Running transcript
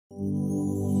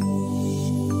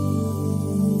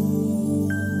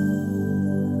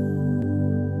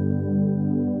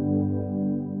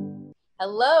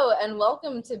Hello and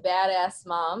welcome to Badass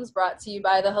Moms, brought to you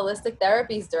by the Holistic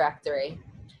Therapies Directory.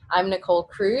 I'm Nicole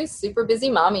Cruz, super busy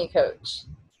mommy coach.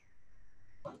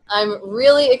 I'm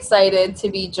really excited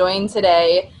to be joined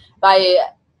today by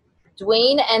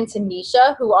Dwayne and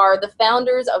Tenisha, who are the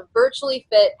founders of Virtually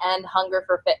Fitt and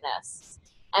Hunger4Fitness.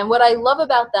 And what I love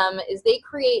about them is they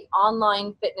create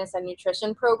online fitness and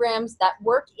nutrition programs that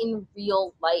work in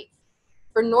real life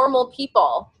for normal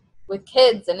people with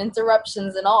kids and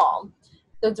interruptions and all.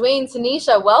 So Dwayne,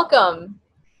 Tenisha, welcome.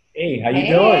 Hey, how you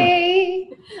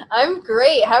doing? I'm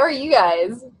great. How are you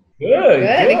guys? Good.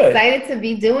 Excited to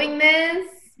be doing this.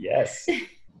 Yes.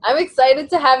 I'm excited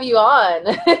to have you on.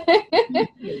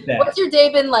 What's your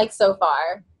day been like so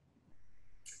far?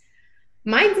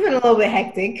 Mine's been a little bit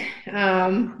hectic. I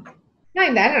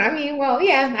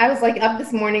was like up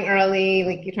this morning early,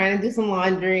 like you're trying to do some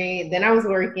laundry. Then I was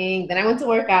working. Then I went to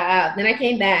work out. Then I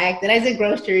came back. Then I did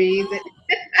groceries.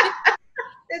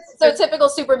 So typical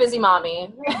super busy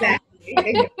mommy. Exactly.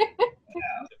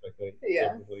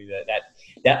 Typically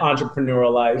that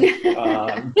entrepreneurial life.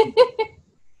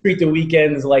 Treat the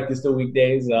weekends like it's the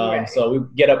weekdays. Right. So we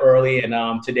get up early,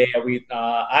 and today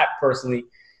I personally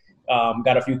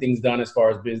got a few things done as far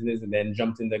as business, and then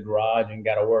jumped in the garage and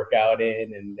got a workout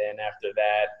in, and then after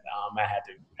that, I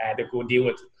had to go deal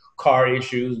with car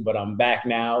issues, but I'm back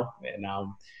now, and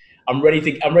I'm ready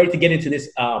to get into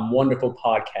this wonderful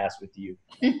podcast with you.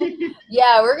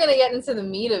 Yeah, we're gonna get into the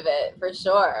meat of it for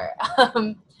sure.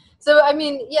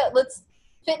 Let's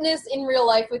fitness in real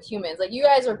life with humans. Like, you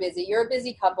guys are busy. You're a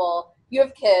busy couple. You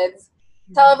have kids.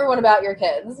 Tell everyone about your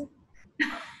kids.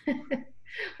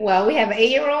 Well, we have an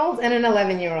 8-year-old and an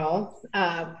 11-year-old.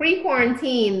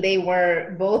 Pre-quarantine, they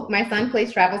were both. My son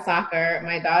plays travel soccer.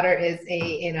 My daughter is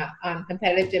in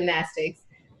competitive gymnastics.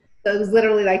 So it was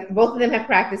literally like both of them have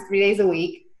practiced 3 days a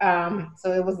week.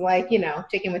 So it was like,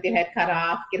 chicken with your head cut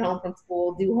off, get home from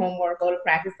school, do homework, go to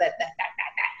practice, that.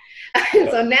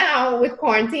 So now with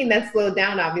quarantine, that's slowed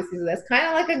down, obviously. So that's kind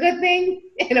of like a good thing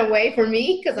in a way for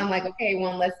me, because I'm like, okay,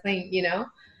 one less thing,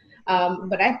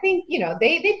 But I think,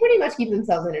 they pretty much keep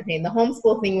themselves entertained. The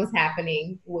homeschool thing was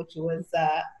happening, which was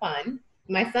fun.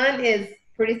 My son is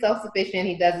pretty self-sufficient.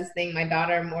 He does his thing. My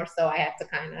daughter, more so, I have to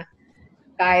kind of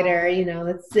guide her,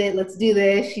 let's sit, let's do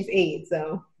this. She's 8,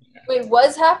 so. Wait,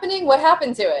 what's happening? What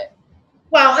happened to it?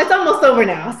 Well, it's almost over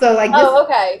now. So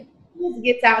okay. School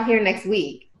gets out here next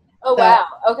week. Oh, so, wow.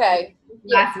 Okay.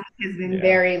 Last week has been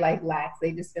very lax.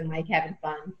 They've just been having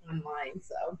fun online.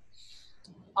 So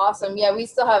awesome. Yeah, we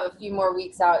still have a few more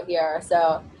weeks out here,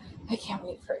 so I can't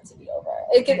wait for it to be over.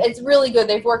 It's really good.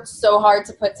 They've worked so hard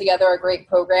to put together a great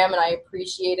program, and I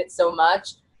appreciate it so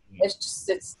much.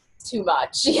 It's too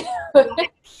much.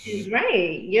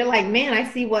 Right. You're like, man, I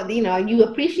see what, you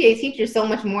appreciate teachers so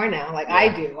much more now. I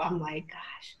do. I'm like,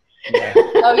 gosh. Yeah.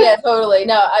 Oh yeah, totally.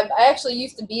 No, I actually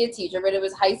used to be a teacher, but it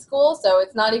was high school, so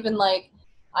it's not even like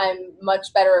I'm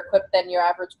much better equipped than your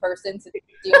average person to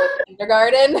deal with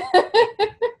kindergarten.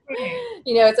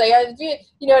 It's like,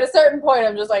 at a certain point,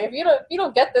 I'm just like, if you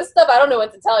don't get this stuff, I don't know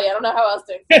what to tell you. I don't know how else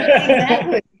to explain it.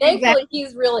 Exactly. Thankfully,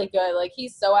 he's really good. Like,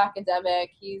 he's so academic.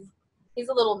 He's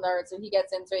a little nerd, so he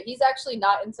gets into it. He's actually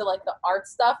not into the art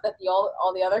stuff that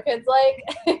all the other kids like.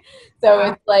 So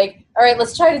It's like, all right,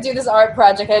 let's try to do this art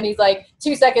project. And he's like,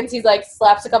 2 seconds, he's like,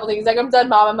 slaps a couple things. He's like, I'm done,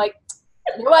 Mom. I'm like,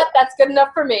 you know what? That's good enough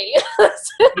for me.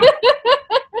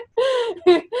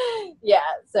 Yeah,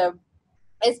 so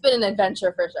it's been an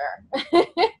adventure for sure.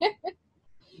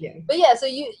 Yeah. But yeah, so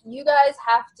you guys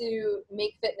have to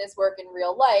make fitness work in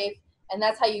real life. And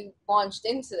that's how you launched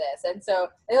into this. And so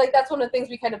I feel like that's one of the things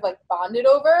we kind of bonded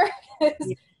over.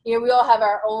 Is, we all have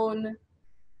our own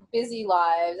busy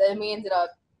lives, and we ended up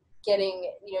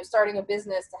starting a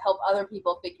business to help other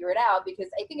people figure it out, because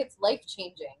I think it's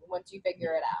life-changing once you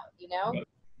figure it out,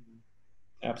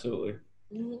 Absolutely.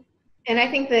 Mm-hmm. And I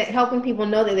think that helping people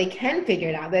know that they can figure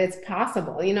it out, that it's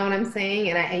possible, you know what I'm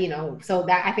saying? And so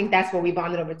that, I think that's where we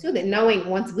bonded over too, that knowing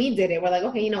once we did it, we're like,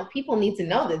 okay, people need to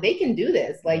know that they can do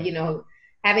this.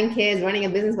 Having kids, running a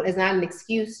business is not an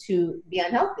excuse to be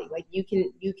unhealthy. You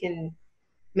can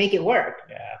make it work.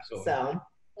 Yeah, absolutely. So.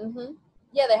 Mm-hmm.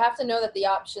 Yeah, they have to know that the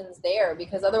option's there,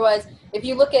 because otherwise, if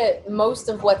you look at most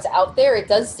of what's out there, it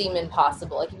does seem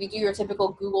impossible. Like, if you do your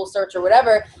typical Google search or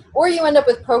whatever, or you end up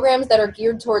with programs that are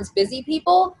geared towards busy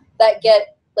people that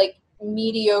get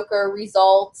mediocre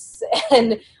results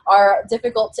and are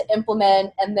difficult to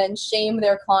implement, and then shame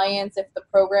their clients if the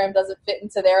program doesn't fit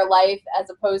into their life, as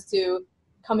opposed to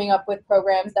coming up with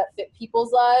programs that fit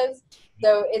people's lives.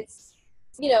 So it's,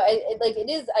 it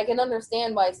is, I can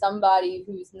understand why somebody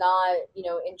who's not,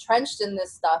 entrenched in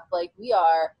this stuff like we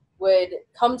are would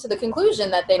come to the conclusion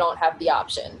that they don't have the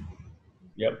option.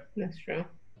 Yep. That's true.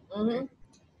 Mm-hmm.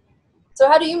 So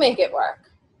how do you make it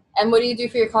work? And what do you do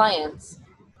for your clients?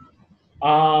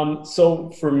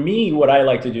 So for me, what I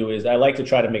like to do is I like to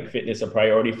try to make fitness a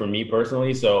priority for me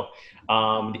personally. So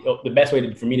the best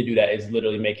way for me to do that is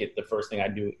literally make it the first thing I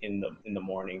do in the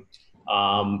morning.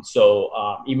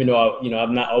 Even though I've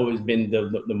not always been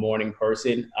the morning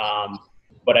person,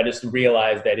 but I just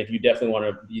realized that if you definitely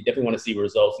want to see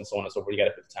results and so on and so forth, you got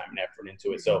to put the time and effort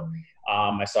into it. So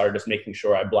I started just making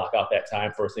sure I block out that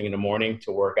time first thing in the morning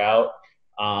to work out.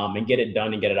 And get it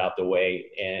done and get it out the way.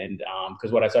 And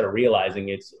because what I started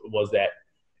realizing was that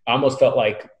I almost felt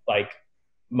like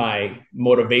my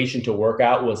motivation to work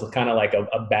out was kind of like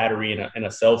a battery in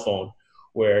a cell phone,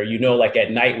 where, like at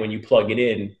night when you plug it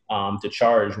in to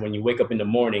charge, when you wake up in the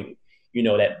morning,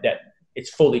 that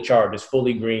it's fully charged, it's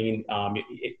fully green.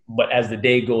 But as the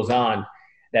day goes on,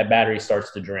 that battery starts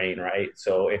to drain, right?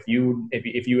 So if you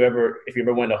ever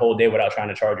went a whole day without trying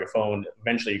to charge your phone,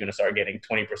 eventually you're going to start getting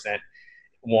 20%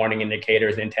 warning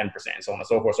indicators and 10%, so on and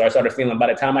so forth. So I started feeling by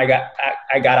the time I got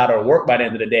out of work by the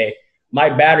end of the day,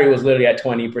 my battery was literally at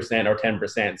 20% or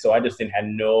 10%. So I just didn't have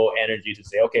no energy to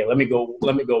say, okay, let me go,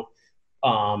 do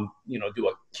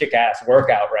a kick-ass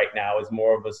workout right now. It's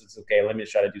more of it's okay, let me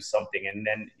try to do something. And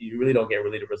then you really don't get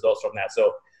really the results from that.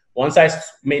 So once I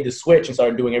made the switch and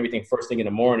started doing everything first thing in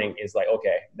the morning, it's like,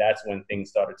 okay, that's when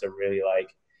things started to really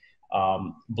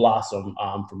blossom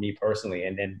for me personally.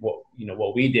 And then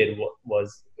what we did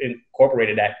was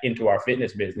incorporated that into our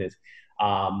fitness business,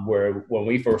 where when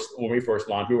we first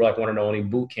launched, we were like one of the only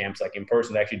boot camps in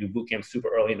person to actually do boot camps super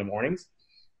early in the mornings,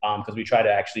 because we try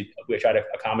to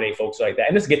accommodate folks like that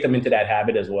and just get them into that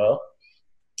habit as well.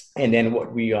 And then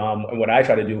what I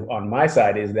try to do on my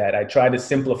side is that I try to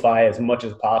simplify as much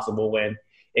as possible when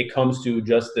it comes to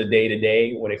just the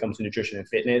day-to-day, when it comes to nutrition and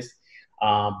fitness.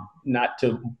 Not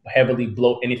to heavily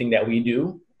bloat anything that we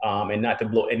do, and not to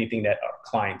bloat anything that our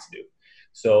clients do.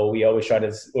 So we always try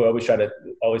to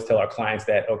tell our clients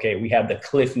that, okay, we have the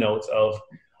cliff notes of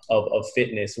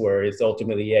fitness, where it's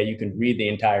ultimately, you can read the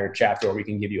entire chapter, or we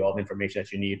can give you all the information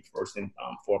that you need first and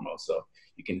foremost. So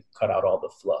you can cut out all the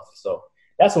fluff. So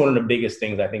that's one of the biggest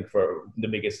things, I think, for the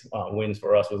biggest wins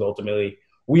for us, was ultimately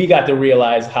we got to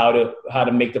realize how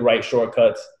to make the right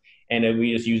shortcuts. And then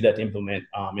we just use that to implement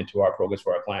into our programs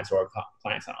for our clients, so our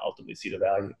clients ultimately see the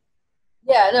value.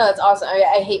 Yeah, no, that's awesome.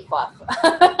 I hate fluff.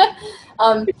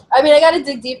 I got to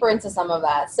dig deeper into some of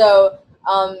that. So,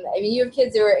 you have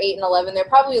kids who are 8 and 11. They're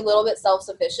probably a little bit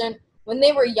self-sufficient. When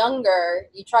they were younger,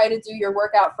 you try to do your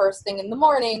workout first thing in the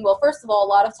morning. Well, first of all, a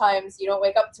lot of times you don't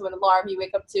wake up to an alarm. You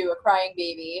wake up to a crying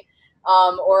baby,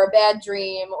 or a bad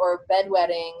dream, or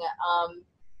bedwetting.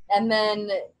 And then,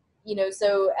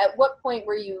 so at what point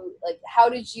were you, how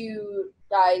did you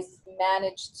guys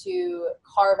manage to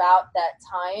carve out that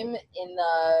time in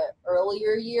the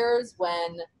earlier years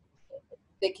when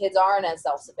the kids aren't as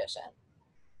self-sufficient?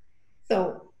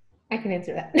 So I can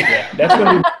answer that. Yeah, that's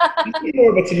going to be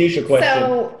more of a Tenisha question.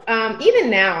 So even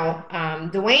now,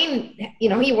 Dwayne,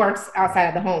 he works outside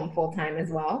of the home full time as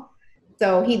well.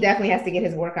 So he definitely has to get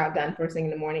his workout done first thing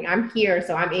in the morning. I'm here,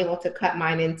 so I'm able to cut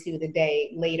mine into the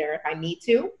day later if I need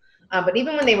to. But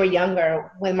even when they were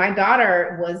younger, when my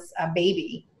daughter was a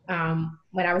baby,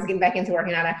 when I was getting back into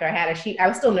working out after I had her, I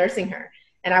was still nursing her,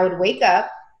 and I would wake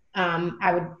up.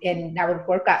 I would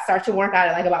start to work out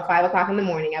at about 5 o'clock in the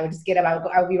morning. I would just get up.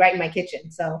 I would be right in my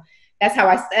kitchen. So that's how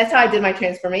I did my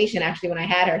transformation. Actually, when I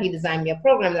had her, he designed me a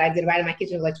program that I did right in my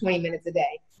kitchen. It was 20 minutes a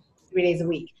day, 3 days a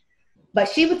week. But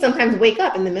she would sometimes wake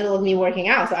up in the middle of me working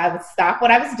out. So I would stop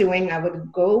what I was doing. I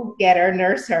would go get her,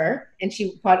 nurse her, and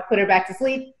she would put her back to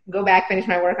sleep, go back, finish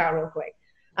my workout real quick.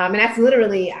 And that's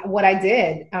literally what I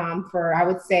did for, I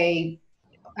would say,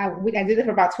 I did it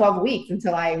for about 12 weeks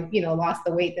until I, lost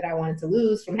the weight that I wanted to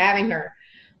lose from having her.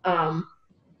 And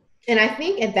I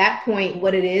think at that point,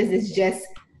 what it is just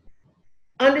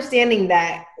understanding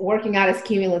that working out is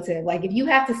cumulative. If you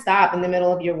have to stop in the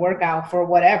middle of your workout for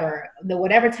whatever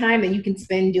time that you can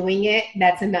spend doing it,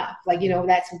 that's enough. That's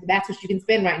what you can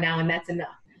spend right now, and that's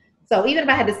enough. So even if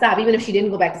I had to stop, even if she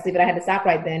didn't go back to sleep and I had to stop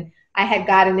right then, I had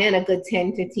gotten in a good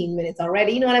 10, 15 minutes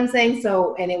already. You know what I'm saying?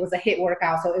 So, and it was a HIIT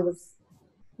workout. So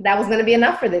that was going to be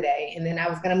enough for the day. And then I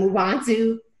was going to move on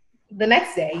to the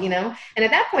next day, And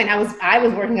at that point I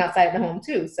was working outside of the home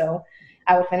too. So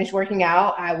I would finish working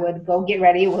out. I would go get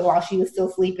ready while she was still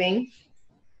sleeping,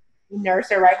 nurse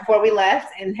her right before we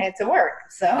left, and head to work.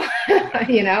 So,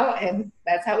 and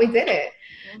that's how we did it.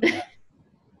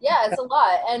 Yeah, it's a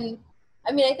lot. And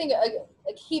I think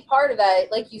a key part of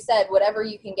that, like you said, whatever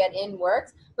you can get in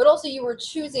works, but also you were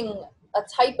choosing a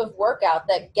type of workout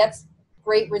that gets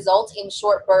great results in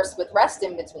short bursts with rest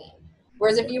in between.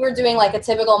 Whereas if you were doing like a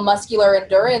typical muscular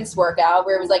endurance workout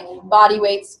where it was like body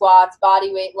weight squats,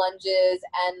 body weight lunges,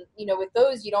 and, you know, with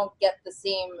those, you don't get the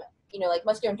same, you know, like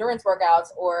muscular endurance workouts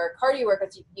or cardio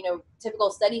workouts, you know, typical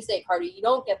steady state cardio, you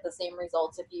don't get the same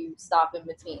results if you stop in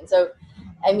between. So,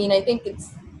 I mean, I think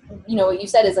it's, you know, what you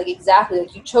said is like exactly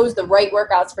like you chose the right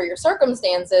workouts for your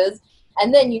circumstances.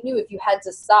 And then you knew if you had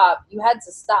to stop, you had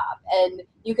to stop, and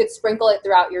you could sprinkle it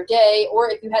throughout your day. Or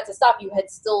if you had to stop, you had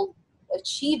still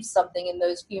achieved something in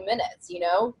those few minutes, you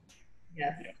know?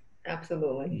 Yes,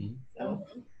 absolutely. Mm-hmm. So,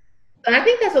 and I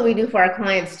think that's what we do for our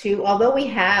clients too. Although we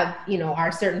have, you know,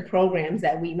 our certain programs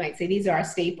that we might say these are our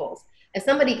staples. As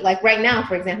somebody like right now,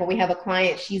 for example, we have a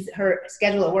client, her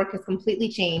schedule at work has completely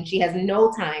changed. She has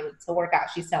no time to work out,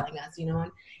 she's telling us, you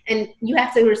know, and you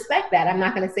have to respect that. I'm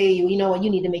not going to say to you, you know what, you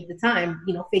need to make the time,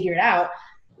 you know, figure it out.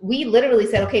 We literally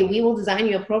said, okay, we will design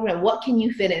you a program. What can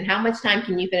you fit in? How much time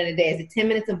can you fit in a day? Is it 10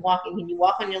 minutes of walking? Can you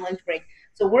walk on your lunch break?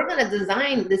 So we're going to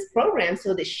design this program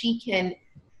so that she can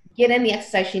get in the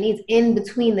exercise she needs in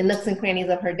between the nooks and crannies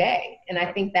of her day. And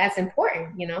I think that's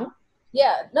important, you know?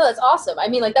 Yeah, no, that's awesome. I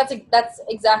mean, like that's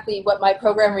exactly what my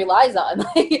program relies on.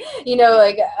 Like, you know,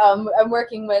 like I'm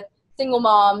working with single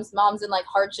moms in like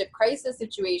hardship crisis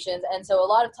situations, and so a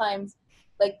lot of times,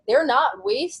 like they're not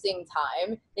wasting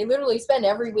time. They literally spend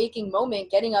every waking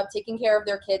moment getting up, taking care of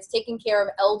their kids, taking care of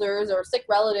elders or sick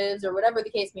relatives or whatever the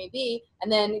case may be, and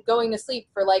then going to sleep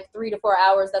for like 3 to 4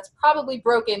 hours. That's probably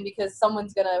broken because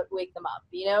someone's gonna wake them up,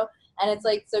 you know. And it's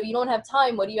like, so you don't have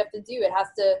time. What do you have to do? It has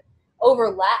to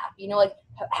overlap, you know, like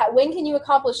when can you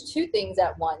accomplish two things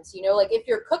at once? You know, like if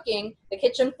you're cooking, the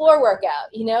kitchen floor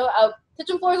workout, you know,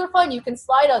 kitchen floors are fun. You can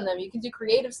slide on them. You can do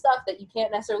creative stuff that you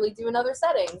can't necessarily do in other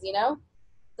settings, you know?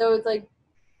 So it's like,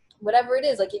 whatever it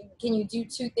is, like, can you do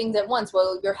two things at once?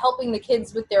 Well, you're helping the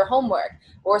kids with their homework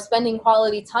or spending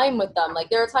quality time with them.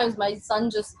 Like there are times my son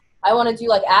I want to do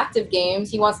like active games.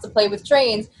 He wants to play with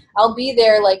trains. I'll be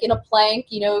there like in a plank,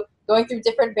 you know, going through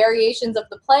different variations of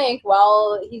the plank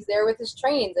while he's there with his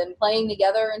trains and playing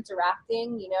together,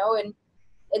 interacting, you know. And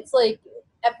it's like,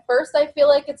 at first I feel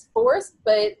like it's forced,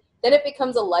 but then it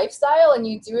becomes a lifestyle and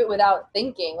you do it without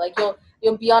thinking. Like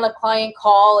you'll be on a client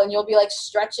call and you'll be like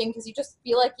stretching because you just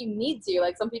feel like you need to.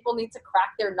 Like some people need to crack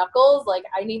their knuckles. Like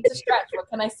I need to stretch. What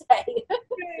can I say?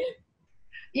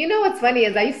 You know what's funny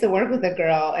is I used to work with a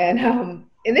girl, and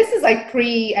this is like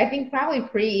I think probably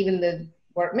pre even the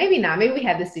work, maybe not, maybe we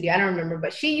had the studio, I don't remember,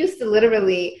 but she used to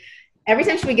literally, every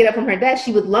time she would get up from her desk,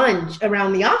 she would lunge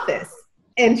around the office,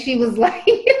 and she was like,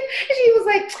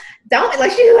 don't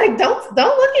look at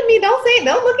me,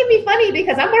 don't look at me funny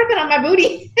because I'm working on my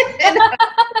booty.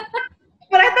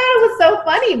 But I thought it was so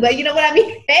funny, but you know what I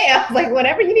mean? Hey, I was like,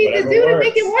 whatever you need to do to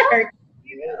make it work.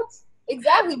 You know?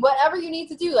 Exactly. Whatever you need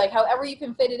to do, like however you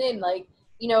can fit it in. Like,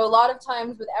 you know, a lot of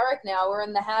times with Eric now, we're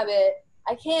in the habit,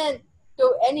 I can't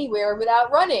go anywhere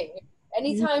without running.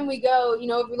 Anytime we go, you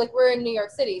know, like we're in New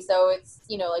York City, so it's,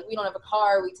 you know, like we don't have a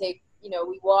car, we take, you know,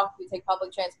 we walk, we take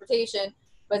public transportation.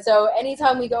 But so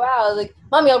anytime we go out, like,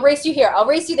 Mommy, I'll race you here, I'll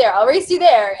race you there, I'll race you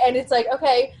there. And it's like,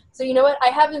 okay, so you know what? I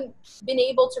haven't been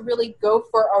able to really go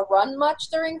for a run much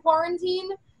during quarantine.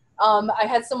 I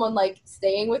had someone like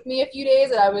staying with me a few days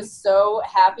and I was so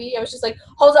happy. I was just like,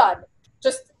 hold on,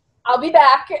 I'll be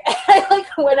back. And I like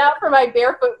went out for my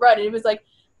barefoot run and it was like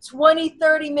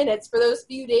 20-30 minutes for those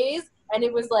few days. And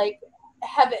it was like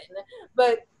heaven.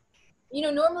 But, you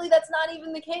know, normally that's not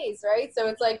even the case, right? So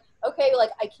it's like, okay, like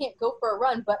I can't go for a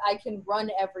run, but I can run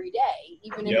every day,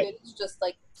 even if it's just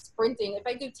like sprinting. If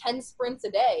I do 10 sprints a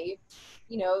day,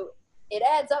 you know, it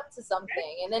adds up to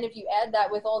something. And then if you add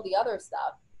that with all the other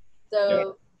stuff,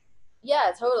 so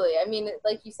yeah, totally. I mean,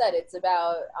 like you said, it's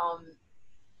about,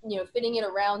 you know, fitting it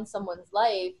around someone's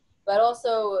life, but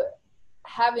also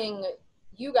having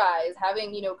you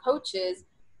know, coaches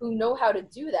who know how to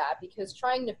do that, because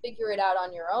trying to figure it out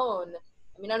on your own.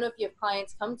 I mean, I don't know if you have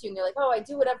clients come to you and they're like, oh, I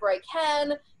do whatever I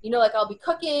can, you know, like I'll be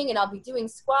cooking and I'll be doing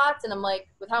squats. And I'm like,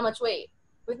 with how much weight?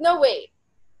 With no weight.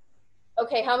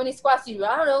 Okay, how many squats do you do?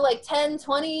 I don't know, like 10,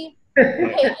 20.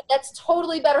 Okay, that's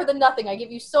totally better than nothing. I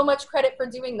give you so much credit for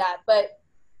doing that. But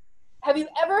have you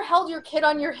ever held your kid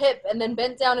on your hip and then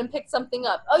bent down and picked something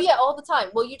up? Oh, yeah, all the time.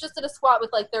 Well, you just did a squat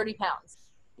with like 30 pounds.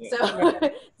 Yeah.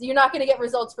 So you're not going to get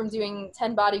results from doing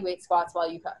 10 body weight squats while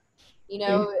you cook, you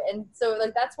know? And so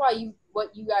like that's why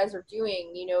what you guys are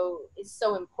doing, you know, is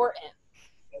so important.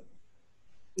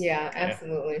 Yeah,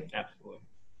 absolutely. Absolutely.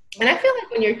 And I feel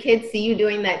like when your kids see you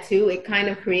doing that too, it kind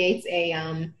of creates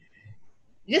a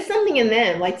just something in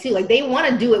them, like too, like they want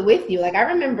to do it with you. Like I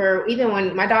remember even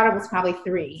when my daughter was probably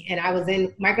 3 and I was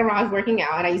in my garage working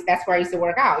out, and that's where I used to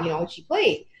work out, you know, when she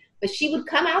played. But she would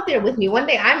come out there with me. One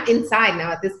day, I'm inside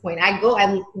now at this point. I go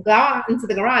out into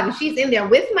the garage, and she's in there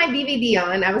with my DVD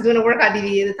on. I was doing a workout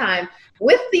DVD at the time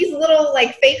with these little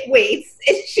like fake weights.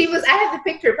 And I had the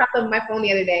picture popped up on my phone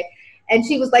the other day, and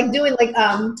she was like doing like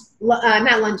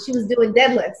not lunge. She was doing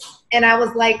deadlifts, and I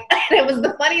was like, it was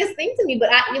the funniest thing to me.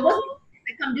 But it wasn't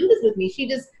to come do this with me. She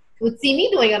just would see me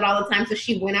doing it all the time, so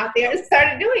she went out there and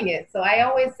started doing it. So I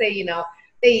always say, you know,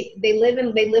 they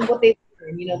live what they.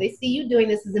 You know, they see you doing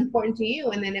this is important to you,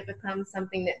 and then it becomes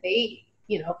something that they,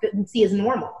 you know, see as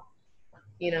normal,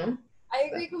 you know? I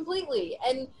agree completely.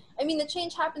 And I mean, the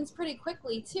change happens pretty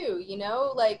quickly too, you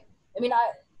know, like, I mean,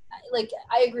 I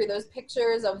agree. Those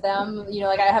pictures of them, you know,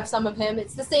 like I have some of him,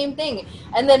 it's the same thing.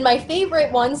 And then my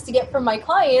favorite ones to get from my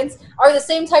clients are the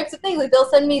same types of things. Like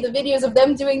they'll send me the videos of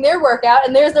them doing their workout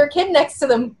and there's their kid next to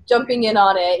them jumping in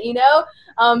on it, you know?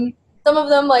 Some of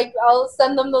them, like, I'll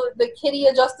send them the kiddie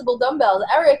adjustable dumbbells.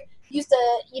 Eric used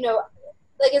to, you know,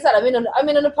 like I said, I'm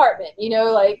in an apartment, you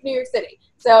know, like New York City.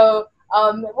 So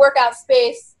workout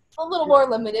space, a little more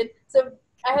limited. So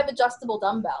I have adjustable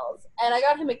dumbbells. And I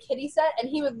got him a kiddie set, and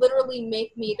he would literally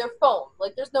make me, they're foam.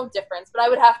 Like, there's no difference. But I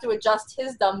would have to adjust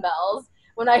his dumbbells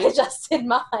when I adjusted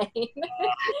mine.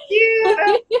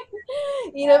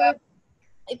 You know,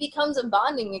 it becomes a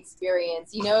bonding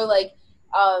experience, you know, like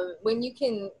when you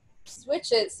can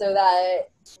switch it so that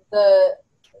the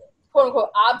quote unquote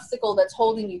obstacle that's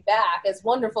holding you back, as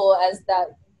wonderful as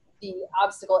that the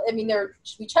obstacle, I mean,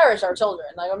 we cherish our children.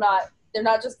 Like they're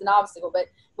not just an obstacle, but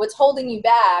what's holding you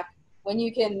back, when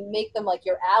you can make them like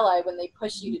your ally when they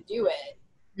push you to do it.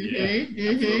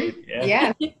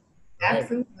 Yeah,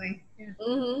 absolutely. Yeah.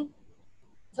 Mm-hmm.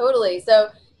 Totally. So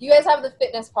you guys have the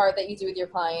fitness part that you do with your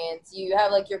clients. You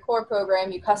have like your core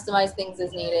program, you customize things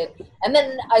as needed. And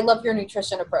then I love your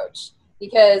nutrition approach,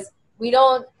 because we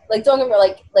don't get me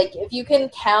like if you can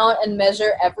count and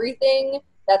measure everything,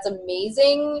 that's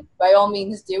amazing. By all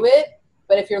means do it.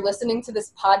 But if you're listening to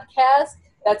this podcast,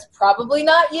 that's probably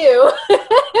not you.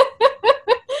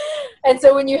 And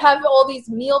so when you have all these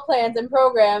meal plans and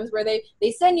programs where they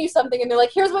send you something and they're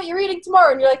like, here's what you're eating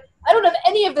tomorrow. And you're like, I don't have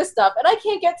any of this stuff and I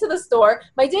can't get to the store.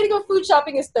 My day to go food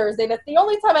shopping is Thursday. That's the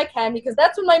only time I can, because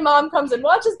that's when my mom comes and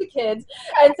watches the kids.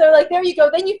 And so like, there you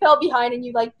go. Then you fell behind and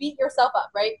you like beat yourself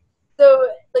up, right? So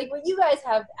like what you guys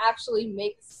have actually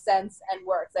makes sense and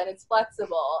works, and it's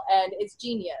flexible and it's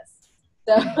genius.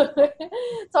 So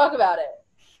talk about it.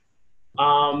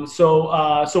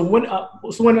 So when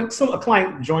a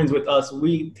client joins with us,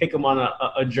 we take them on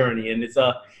a journey, and it's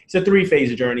a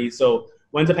 3-phase journey. So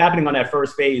what ends up happening on that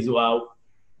first phase,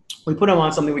 we put them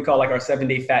on something we call like our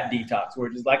 7-day fat detox,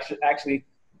 where it's like actually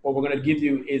what we're going to give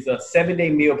you is a 7-day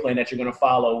meal plan that you're going to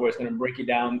follow, where it's going to break you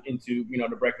down into, you know,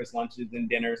 the breakfast, lunches, and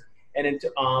dinners, and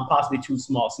into possibly 2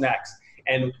 small snacks.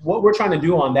 And what we're trying to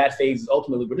do on that phase is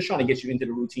ultimately we're just trying to get you into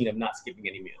the routine of not skipping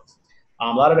any meals. A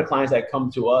lot of the clients that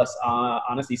come to us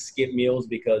honestly skip meals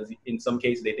because in some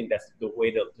cases they think that's the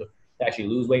way to actually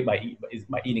lose weight by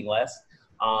eating less.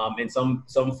 And some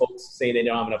folks say they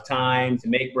don't have enough time to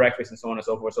make breakfast and so on and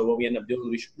so forth. So what we end up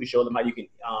doing is we show them how you can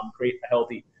create a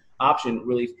healthy option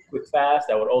really quick, fast,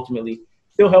 that would ultimately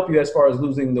still help you as far as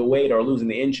losing the weight or losing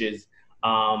the inches,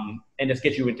 and just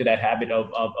get you into that habit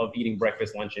of eating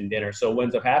breakfast, lunch, and dinner. So what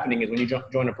ends up happening is when you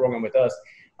join a program with us,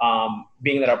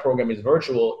 being that our program is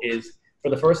virtual, is for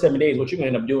the first 7 days, what you're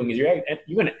going to end up doing is you're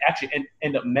going to actually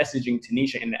end up messaging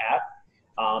Tenisha in the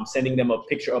app, sending them a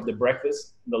picture of the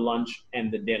breakfast, the lunch,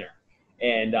 and the dinner.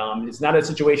 And it's not a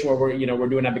situation where we're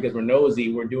doing that because we're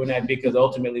nosy. We're doing that because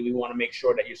ultimately we want to make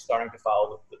sure that you're starting to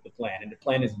follow the plan. And the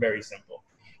plan is very simple.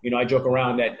 You know, I joke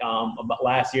around that about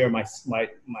last year, my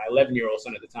 11-year-old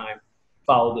son at the time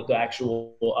followed the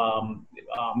actual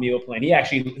meal plan. He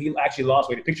actually lost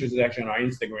weight. The pictures is actually on our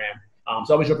Instagram.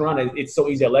 So I was joking around that it's so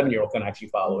easy, 11-year-old can actually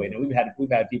follow it. And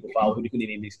we've had people follow who didn't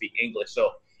even speak English.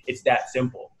 So it's that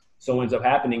simple. So what ends up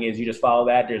happening is you just follow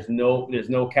that. There's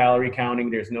no calorie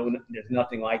counting. There's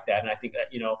nothing like that. And I think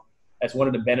that, you know, that's one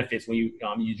of the benefits when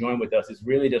you join with us. It's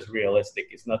really just realistic.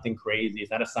 It's nothing crazy.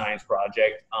 It's not a science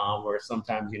project where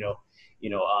sometimes,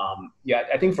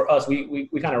 I think for us, we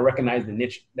kind of recognize the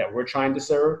niche that we're trying to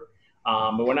serve.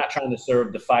 But we're not trying to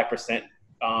serve the 5%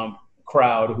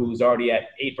 crowd who's already at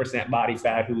 8% body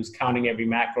fat, who's counting every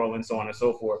macro and so on and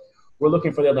so forth. We're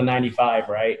looking for the other 95,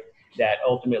 right? That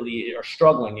ultimately are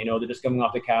struggling. You know, they're just coming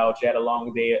off the couch. They had a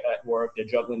long day at work. They're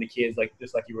juggling the kids, like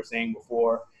you were saying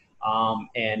before.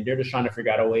 And they're just trying to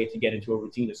figure out a way to get into a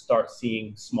routine to start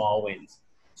seeing small wins.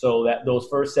 So that those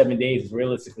first 7 days is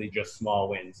realistically just small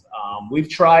wins. We've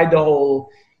tried the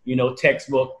whole,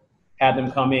 textbook, have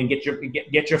them come in, get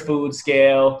your food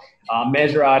scale,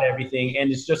 measure out everything,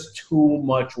 and it's just too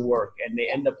much work, and they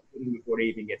end up quitting before they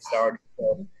even get started.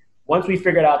 So once we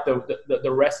figured out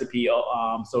the recipe,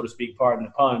 so to speak, pardon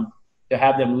the pun, to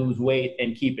have them lose weight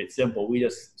and keep it simple, we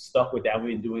just stuck with that.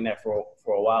 We've been doing that for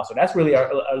a while. So that's really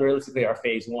realistically our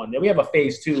phase one. Then we have a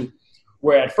phase two,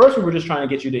 where at first we were just trying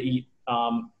to get you to eat,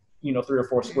 3 or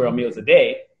 4 square meals a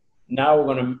day. Now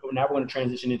we're gonna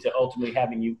transition into ultimately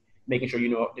having you making sure you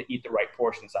know to eat the right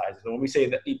portion sizes. And when we say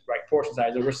that eat the right portion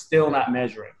sizes, we're still not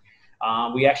measuring.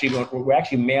 We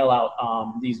actually mail out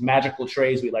these magical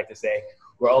trays, we like to say,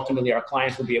 where ultimately our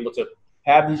clients will be able to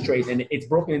have these trays, and it's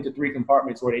broken into 3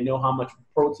 compartments where they know how much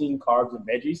protein, carbs, and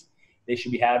veggies they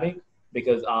should be having.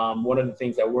 Because one of the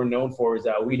things that we're known for is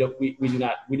that we do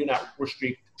not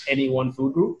restrict any one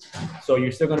food group. So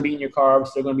you're still going to be eating your carbs,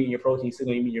 still going to be eating your protein, still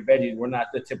going to be eating your veggies. We're not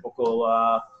the typical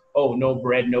no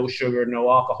bread, no sugar, no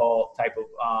alcohol type of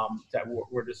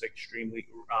we're just extremely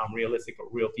realistic or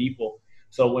real people.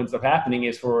 So what ends up happening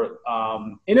is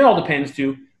and it all depends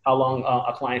too how long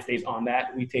a client stays on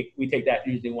that. We take that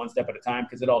usually one step at a time,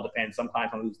 because it all depends. Some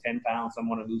clients want to lose 10 pounds, some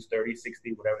want to lose 30,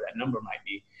 60, whatever that number might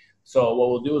be. So what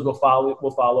we'll do is we'll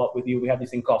follow up with you. We have this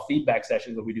thing called feedback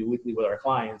sessions that we do weekly with our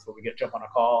clients, where we jump on a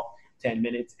call, 10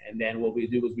 minutes, and then what we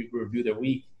do is we review their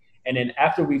week. And then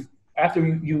after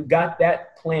you got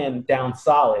that plan down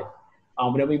solid,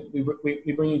 then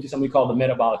we bring you to something we call the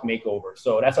metabolic makeover.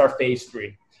 So that's our phase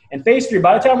 3. And phase 3,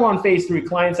 by the time we're on phase 3,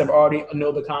 clients have already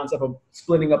know the concept of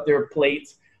splitting up their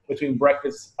plates between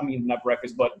not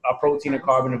breakfast, but a protein, a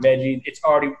carb, and a veggie.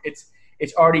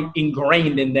 It's already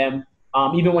ingrained in them.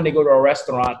 Even when they go to a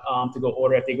restaurant to go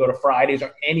order, if they go to Fridays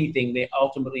or anything, they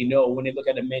ultimately know when they look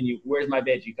at the menu, where's my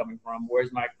veggie coming from,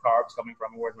 where's my carbs coming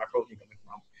from, and where's my protein coming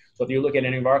from. So if you look at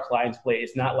any of our clients' plate,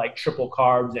 it's not like triple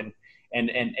carbs and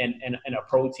a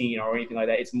protein or anything like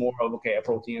that. It's more of, a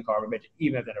protein, a carb, and veggie,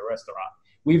 even at a restaurant.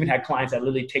 We even had clients that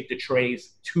literally take the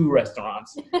trays to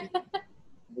restaurants,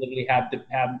 literally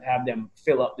have them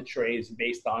fill up the trays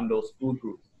based on those food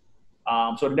groups.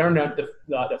 So during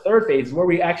the third phase is where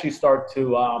we actually start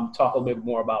to talk a little bit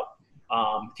more about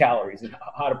calories and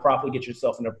how to properly get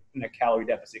yourself in a calorie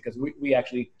deficit, because we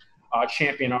actually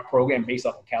champion our program based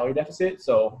off of calorie deficit,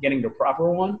 so getting the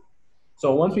proper one.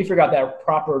 So once we figure out that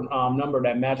proper number,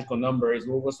 that magical number, is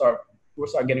we'll start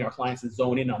getting our clients to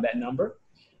zone in on that number.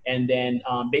 And then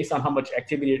based on how much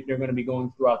activity they're going to be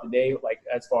going throughout the day, like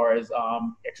as far as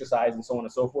exercise and so on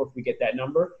and so forth, we get that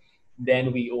number.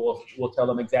 Then we'll tell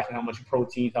them exactly how much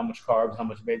protein, how much carbs, how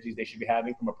much veggies they should be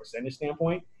having from a percentage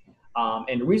standpoint.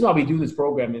 And the reason why we do this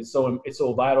program is it's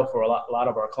so vital for a lot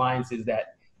of our clients is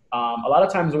that a lot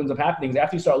of times what ends up happening is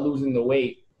after you start losing the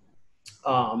weight,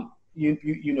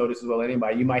 you know this as well as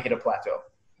anybody, you might hit a plateau.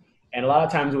 And a lot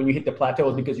of times when you hit the plateau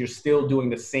is because you're still doing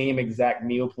the same exact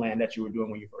meal plan that you were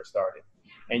doing when you first started.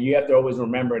 And you have to always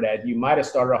remember that you might have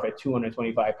started off at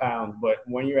 225 pounds, but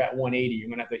when you're at 180, you're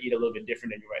going to have to eat a little bit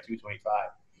different than you were at 225.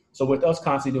 So with us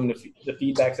constantly doing the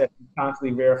feedback session,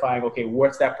 constantly verifying, okay,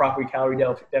 what's that proper calorie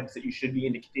deficit you should be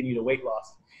in to continue the weight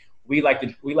loss? We like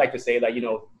to say that,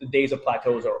 the days of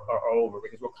plateaus are over,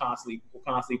 because we're constantly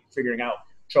figuring out,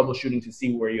 troubleshooting to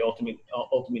see where you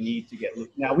ultimately need to get.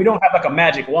 Now, we don't have like a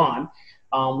magic wand.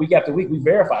 Week after week, we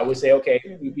verify. We say,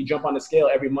 okay, we jump on the scale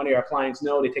every Monday. Our clients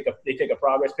know, they take a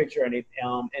progress picture and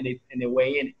they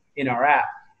weigh in our app.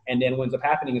 And then what ends up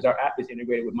happening is our app is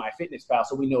integrated with MyFitnessPal,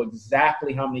 so we know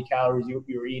exactly how many calories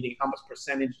you're eating, how much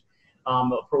percentage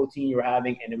of protein you're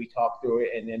having, and then we talk through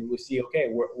it, and then we see, okay,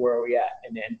 where are we at?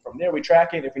 And then from there, we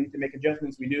track it. If we need to make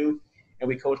adjustments, we do, and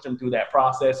we coach them through that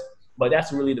process. But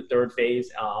that's really the third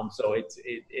phase. So it's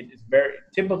very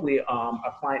typically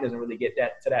a client doesn't really get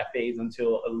to that phase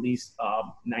until at least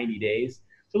 90 days.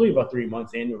 So maybe about 3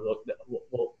 months in,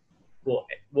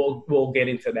 we'll get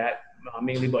into that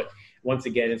mainly. But once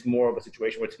again, it's more of a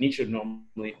situation where Tenisha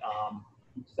normally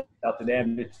out to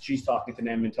them. She's talking to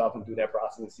them and talking through that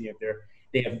process and see if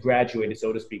they have graduated,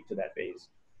 so to speak, to that phase.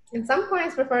 And some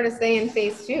clients prefer to stay in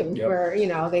phase 2, yep,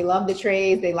 where, they love the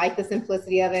trays, they like the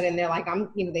simplicity of it, and they're like,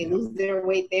 they lose their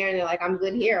weight there, and they're like, I'm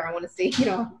good here. I want to see,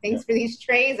 thanks for these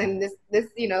trays and this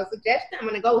suggestion, I'm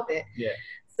going to go with it. Yeah.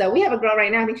 So we have a girl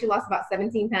right now, I think she lost about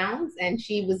 17 pounds, and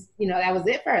she was, that was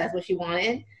it for her. That's what she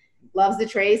wanted. Loves the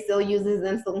trays, still uses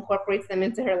them, still incorporates them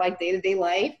into her day-to-day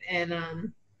life, and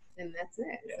that's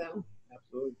it. Yeah. So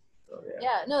absolutely. So,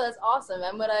 yeah, no, that's awesome.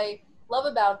 And what I love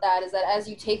about that is that as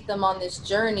you take them on this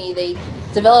journey, they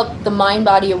develop the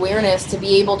mind-body awareness to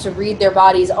be able to read their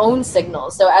body's own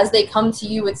signals. So as they come to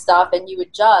you with stuff and you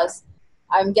adjust,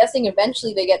 I'm guessing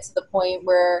eventually they get to the point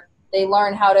where they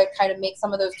learn how to kind of make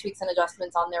some of those tweaks and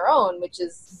adjustments on their own, which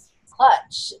is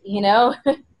clutch, you know?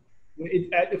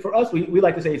 For us, we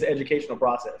like to say it's an educational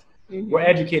process. We're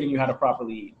educating you how to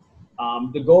properly eat.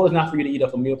 The goal is not for you to eat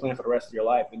off a meal plan for the rest of your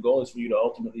life. The goal is for you to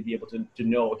ultimately be able to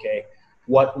know, okay,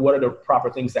 what are the proper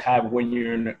things to have when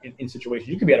you're in situations.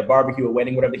 You could be at a barbecue, a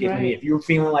wedding, whatever the case may be. If you're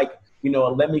feeling like, you know,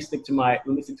 let me stick to my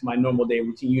normal day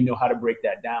routine, you know how to break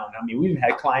that down. I mean, we've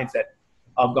had clients that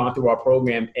have gone through our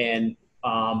program, and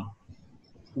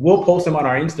we'll post them on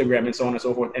our Instagram and so on and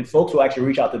so forth, and folks will actually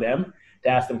reach out to them to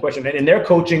ask them questions, and they're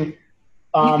coaching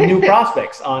new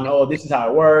prospects on, oh, this is how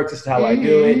it works, this is how I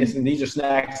do it, these are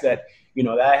snacks that, you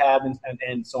know, that I have,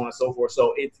 and so on and so forth.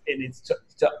 So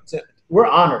we're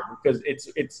honored, because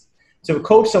it's to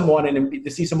coach someone and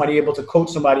to see somebody able to coach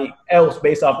somebody else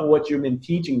based off of what you've been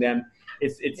teaching them.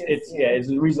 It's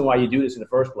the reason why you do this in the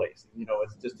first place. You know,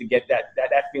 it's just to get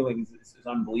that feeling is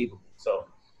unbelievable. So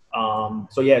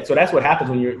that's what happens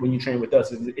when you train with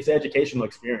us. It's an educational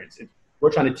experience.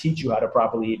 We're trying to teach you how to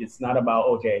properly eat. It's not about,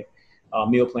 okay,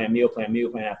 meal plan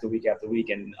after week.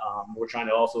 And we're trying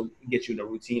to also get you in a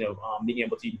routine of being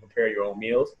able to even prepare your own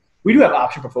meals. We do have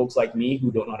option for folks like me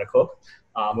who don't know how to cook,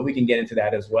 but we can get into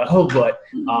that as well.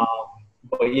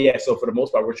 But yeah, so for the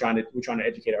most part, we're trying to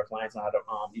educate our clients on how to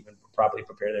even properly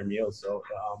prepare their meals. So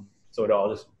it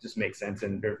all just makes sense,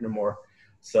 and they're more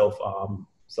self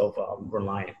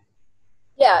reliant.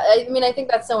 Yeah, I mean, I think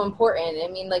that's so important. I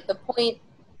mean, like, the point,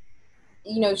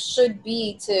 you know, should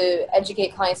be to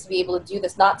educate clients to be able to do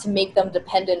this, not to make them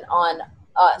dependent on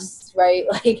us, right?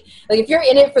 Like if you're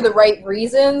in it for the right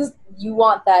reasons, you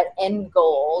want that end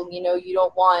goal, you know, you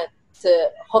don't want to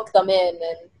hook them in.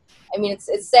 And I mean,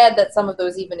 it's sad that some of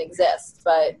those even exist,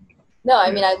 but no,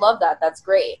 I mean, I love that. That's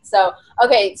great. So,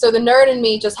 okay, so the nerd in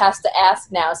me just has to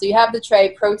ask now. So you have the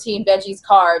tray, protein, veggies,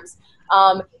 carbs.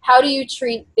 How do you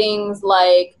treat things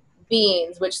like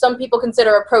beans, which some people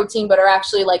consider a protein but are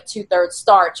actually like 2/3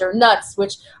 starch, or nuts,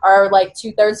 which are like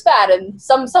 2/3 fat, and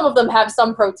some of them have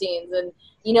some proteins, and,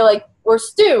 you know, like, or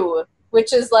stew,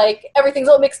 which is like everything's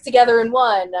all mixed together in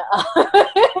one.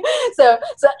 So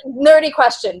nerdy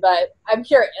question, but I'm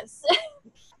curious.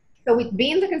 So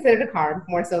beans are considered a carb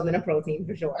more so than a protein,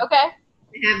 for sure. Okay.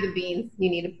 To have the beans,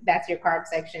 that's your carb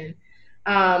section.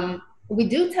 We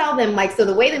do tell them, like, so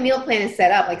the way the meal plan is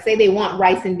set up, like, say they want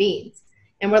rice and beans,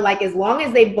 and we're like, as long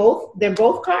as they're both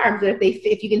carbs, but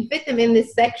if you can fit them in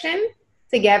this section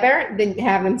together, then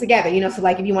have them together. You know, so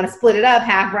like if you want to split it up,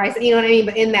 half rice, you know what I mean?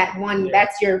 But in that one,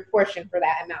 that's your portion for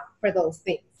that amount, for those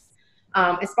things.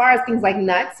 As far as things like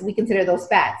nuts, we consider those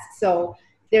fats. So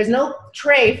there's no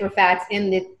tray for fats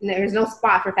there's no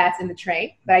spot for fats in the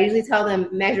tray, but I usually tell them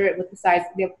measure it with the size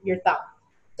of your thumb.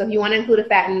 So if you want to include a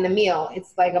fat in the meal,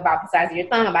 it's like about the size of your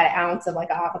thumb, about an ounce of like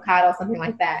an avocado, something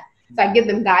like that. So I give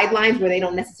them guidelines where they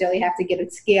don't necessarily have to get a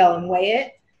scale and weigh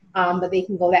it, but they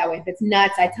can go that way. If it's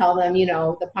nuts, I tell them, you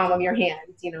know, the palm of your hand,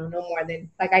 you know, no more than,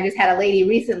 like, I just had a lady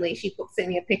recently, she sent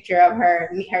me a picture of her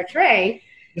tray.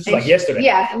 This is like yesterday.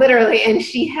 Yeah, literally. And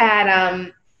she had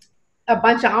a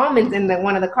bunch of almonds in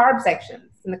one of the carb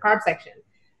sections,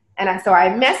 And so I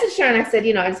messaged her and I said,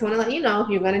 you know, I just want to let you know, if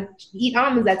you're going to eat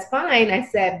almonds, that's fine. I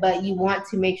said, but you want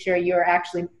to make sure you're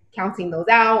actually counting those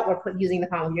out or using the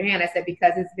palm of your hand. I said,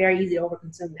 because it's very easy to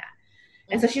overconsume that.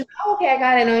 And so she's like, oh, okay, I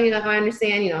got it. No, you know, I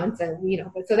understand, you know. And so, you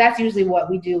know, but so that's usually what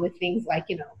we do with things like,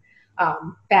 you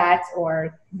know, fats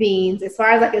or beans. As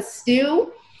far as like a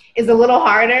stew is a little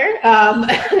harder.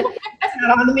 That's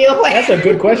not on the meal plan. That's a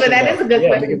good question. But that is a good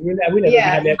question. We never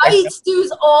had that. I eat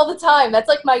stews all the time. That's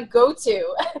like my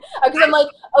go-to. Because I'm like,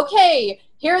 okay,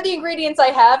 here are the ingredients I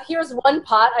have. Here's one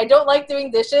pot. I don't like doing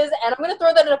dishes, and I'm going to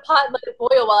throw that in a pot and let it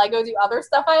boil while I go do other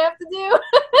stuff I have to do.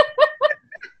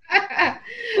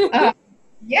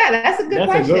 Yeah, that's a good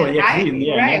question. A good one.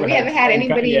 Yeah, right. We haven't had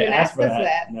anybody even ask us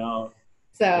that. No.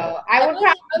 So I would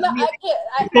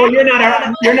probably. You're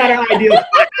not our ideal.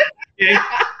 Okay?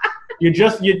 You've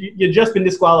just been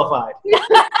disqualified.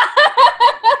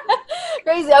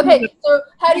 Crazy. Okay, so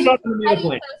how do you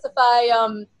classify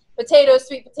potatoes,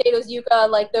 sweet potatoes, yuca,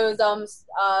 like those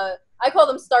I call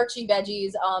them starchy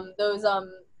veggies. Those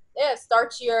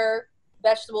starchier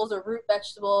vegetables or root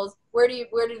vegetables. Where do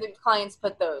the clients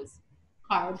put those?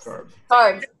 Carbs.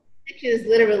 Which is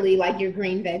literally like your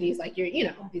green veggies, like your, you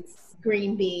know, it's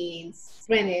green beans,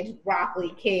 spinach,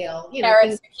 broccoli, kale, you know,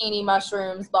 carrots, zucchini,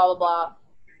 mushrooms, blah blah blah.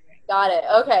 Got it.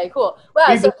 Okay, cool.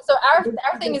 Wow. So our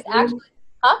thing is actually,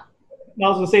 huh? I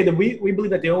was gonna say that we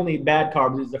believe that the only bad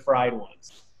carbs is the fried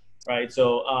ones. right?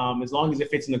 So as long as it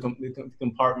fits in the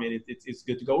compartment, it's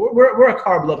good to go. We're a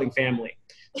carb loving family,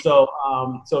 so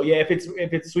yeah, if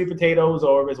it's sweet potatoes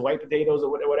or if it's white potatoes or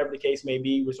whatever the case may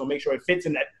be, we just want to make sure it fits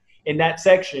in that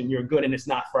section. You're good, and it's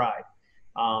not fried,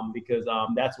 because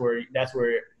that's where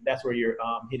you're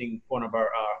hitting one of our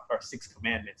 6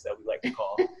 commandments that we like to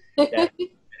call that.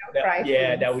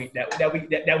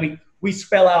 We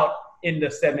spell out in the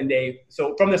 7-day.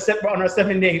 So on our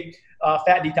 7-day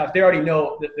fat detox, they already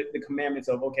know the commandments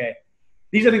of, okay,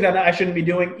 these are things that I shouldn't be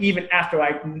doing even after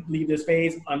I leave this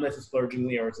phase, unless it's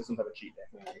splurgingly or it's some type of cheat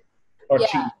day. Or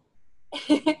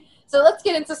cheat. So let's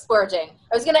get into splurging.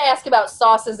 I was going to ask about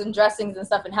sauces and dressings and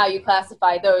stuff and how you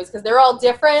classify those, because they're all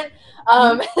different.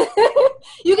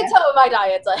 You can tell what my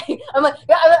diet's like. I'm like,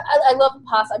 I love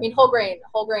pasta. I mean, whole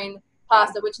grain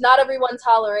pasta, which not everyone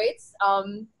tolerates.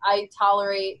 I can't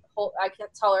tolerate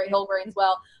whole grains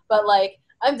well, but like,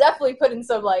 I'm definitely putting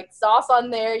some like sauce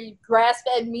on there,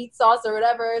 grass-fed meat sauce or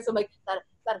whatever. So I'm like, is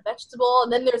that a vegetable?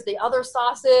 And then there's the other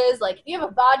sauces. Like if you have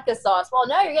a vodka sauce, well,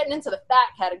 now you're getting into the fat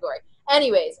category.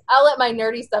 Anyways, I'll let my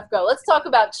nerdy stuff go. Let's talk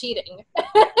about cheating.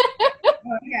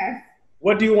 Okay.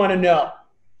 What do you want to know?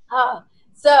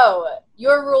 So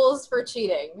your rules for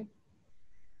cheating.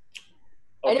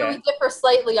 Okay. I know we differ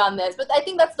slightly on this, but I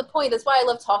think that's the point. That's why I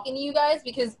love talking to you guys,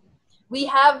 because we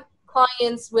have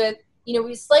clients with,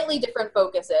 we slightly different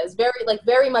focuses,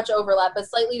 very much overlap, but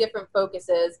slightly different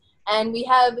focuses. And we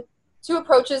have 2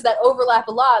 approaches that overlap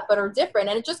a lot, but are different.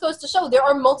 And it just goes to show there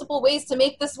are multiple ways to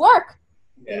make this work.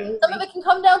 Yeah. Some of it can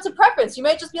come down to preference. You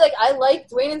might just be like, I like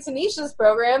Dwayne and Tenisha's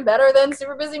program better than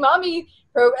Super Busy Mommy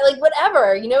program, like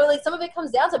whatever, like some of it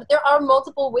comes down to it, but there are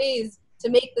multiple ways to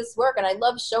make this work. And I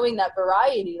love showing that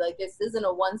variety. Like this isn't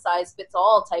a one size fits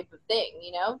all type of thing,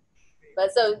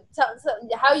 But so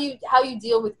how you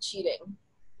deal with cheating?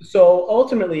 So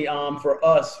ultimately, for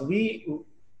us, we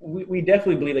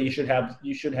definitely believe that you should have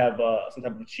some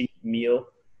type of cheat meal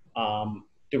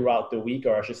throughout the week,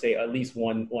 or I should say, at least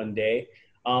one day.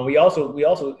 We also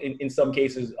in some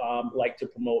cases like to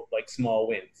promote like small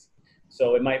wins.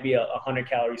 So it might be a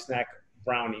 100-calorie snack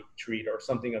brownie treat or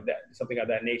something of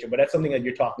that nature. But that's something that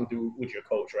you're talking through with your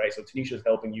coach, right? So Tanisha's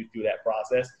helping you through that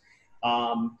process.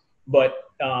 But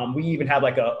we even have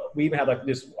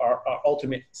this our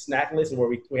ultimate snack list where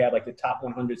we have like the top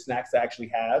 100 snacks to actually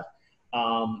have.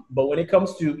 But when it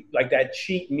comes to like that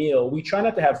cheat meal, we try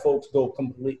not to have folks go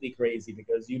completely crazy,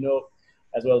 because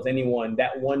as well as anyone,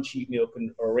 that one cheat meal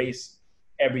can erase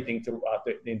everything throughout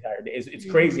the entire day. It's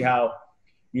crazy how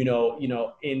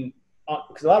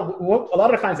because a lot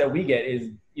of the clients that we get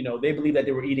is they believe that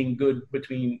they were eating good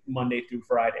between Monday through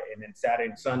Friday, and then Saturday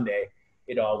and Sunday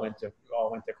it all went to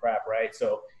crap, right?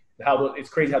 So it's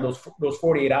crazy how those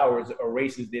 48 hours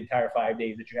erases the entire 5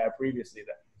 days that you had previously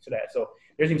to that. So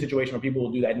there's even a situation where people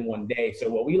will do that in one day. So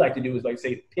what we like to do is like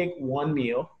say pick one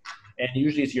meal, and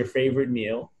usually it's your favorite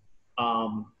meal.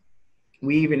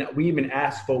 We even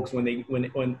ask folks when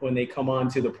they come on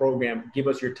to the program, give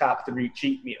us your top 3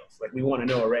 cheat meals. Like we want to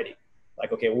know already.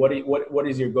 Like, okay, what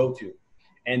is your go-to?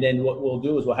 And then what we'll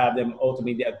do is we'll have them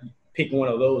ultimately pick one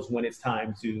of those when it's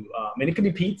time to, and it could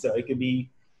be pizza, it could be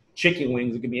chicken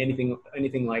wings, it could be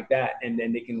anything like that. And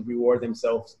then they can reward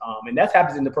themselves. And that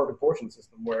happens in the perfect portion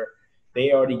system, where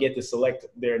they already get to select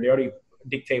they already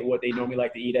dictate what they normally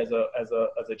like to eat as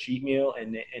a cheat meal,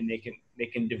 and they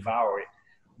can devour it.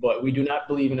 But we do not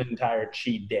believe in an entire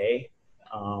cheat day.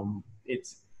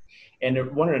 And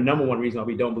one of the number one reasons why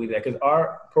we don't believe that, because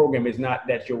our program is not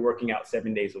that you're working out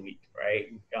 7 days a week, right?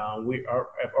 Our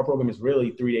program is really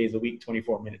 3 days a week,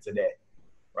 24 minutes a day,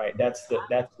 right? That's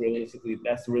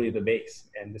really the base.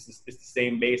 And it's the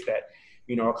same base that,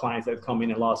 our clients that have come in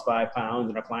and lost 5 pounds,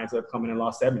 and our clients that have come in and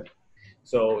lost 70.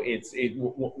 So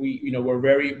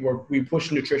we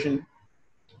push nutrition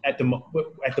at the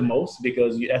most,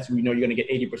 because that's you're going to get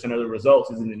 80% of the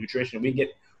results is in the nutrition. We get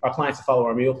our clients to follow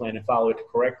our meal plan and follow it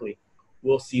correctly.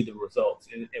 We'll see the results.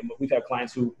 And we've had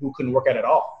clients who couldn't work out at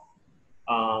all,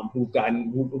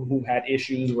 who had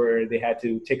issues where they had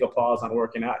to take a pause on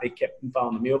working out. They kept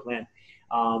following the meal plan.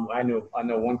 I know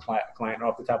one client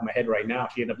off the top of my head right now.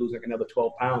 She ended up losing another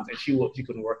 12 pounds, and she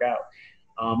couldn't work out.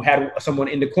 Had someone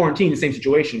in the quarantine, the same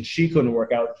situation. She couldn't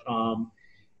work out.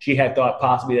 She had thought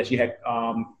possibly that she had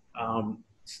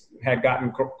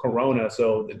gotten corona,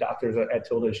 so the doctors had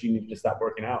told her she needed to stop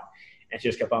working out, and she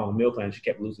just kept following the meal plan. She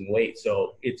kept losing weight.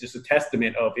 So it's just a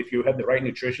testament of, if you have the right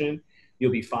nutrition,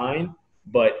 you'll be fine.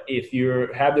 But if you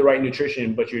have the right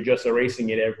nutrition, but you're just erasing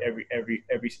it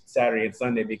every Saturday and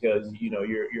Sunday because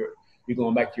you're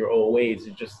going back to your old ways,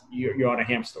 it's just you're on a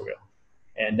hamster wheel.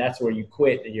 And that's where you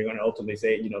quit, and you're going to ultimately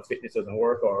say, fitness doesn't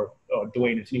work, or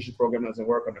Dwayne and Tenisha program doesn't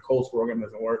work, or Nicole's program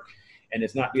doesn't work. And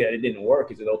it's not that it didn't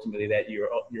work; it's ultimately that you're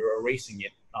erasing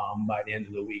it by the end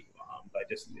of the week.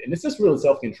 And it's just real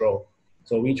self-control.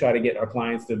 So we try to get our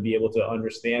clients to be able to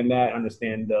understand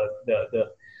the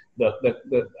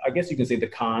I guess you can say the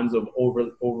cons of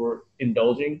over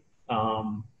indulging,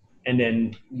 and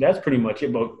then that's pretty much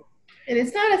it. But and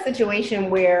it's not a situation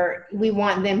where we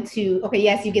want them to, okay,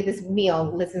 yes, you get this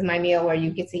meal. This is my meal where you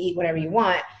get to eat whatever you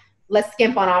want. Let's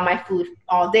skimp on all my food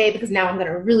all day because now I'm going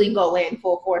to really go in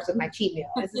full force with my cheat meal.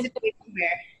 It's a situation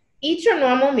where eat your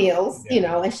normal meals,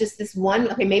 it's just this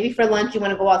one, okay, maybe for lunch, you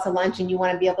want to go out to lunch and you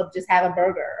want to be able to just have a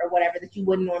burger or whatever that you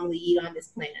wouldn't normally eat on this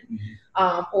plan.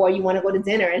 Or you want to go to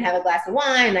dinner and have a glass of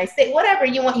wine, I say, whatever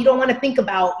you want. You don't want to think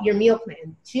about your meal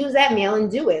plan. Choose that meal and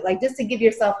do it. Like, just to give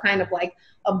yourself kind of like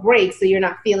a break so you're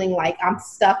not feeling like I'm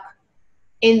stuck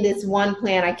in this one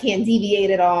plan. I can't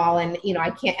deviate at all. And, I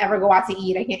can't ever go out to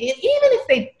eat. I can't, even if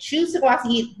they choose to go out to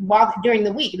eat during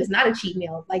the week, if it's not a cheat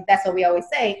meal, like that's what we always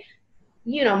say,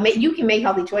 you can make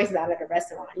healthy choices out at a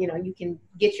restaurant. You can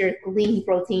get your lean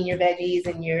protein, your veggies,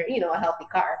 and your, a healthy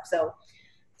carb. So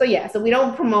we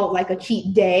don't promote like a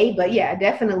cheat day, but yeah,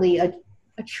 definitely a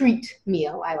treat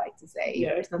meal, I like to say,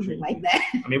 or something like that.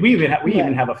 I mean, we even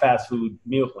have a fast food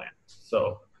meal plan,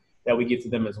 so that we get to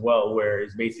them as well, where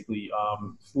it's basically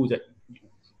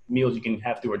meals you can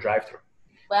have through a drive-through.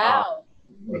 Wow.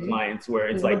 For clients, where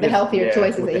it's with the healthier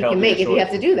choices that you can make if you have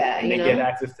to do that. And they get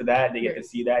access to that. They get to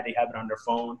see that. They have it on their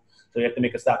phone. So you have to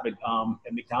make a stop at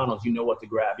McDonald's. You know what to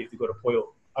grab. You have to go to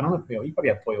Pollo. I don't know Pollo. You probably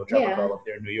have Pollo Tropical up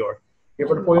there in New York. You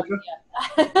ever heard of Pollo?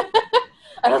 Yeah.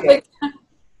 I don't think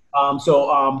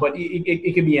so. But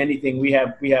it could be anything. We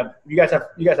have. You guys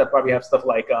probably have stuff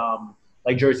like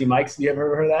Jersey Mike's. You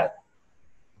ever heard of that?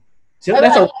 So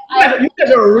you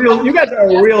guys are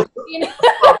a real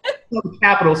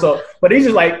capital. So, but these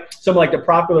are like some like the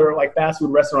popular like fast food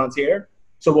restaurants here.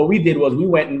 So what we did was we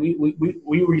went and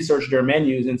we researched their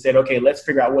menus and said, okay, let's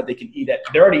figure out what they can eat at.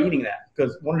 They're already eating that,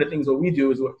 because one of the things what we do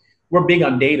is we're big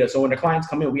on data. So when the clients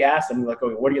come in, we ask them like,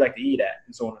 okay, what do you like to eat at,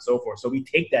 and so on and so forth. So we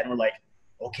take that and we're like,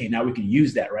 okay, now we can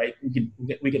use that, right?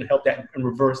 We can help that and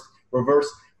reverse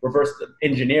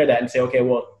engineer that and say, okay,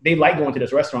 well, they like going to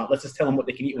this restaurant. Let's just tell them what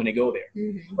they can eat when they go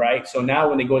there, right? So now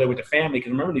when they go there with the family,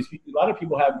 because remember, a lot of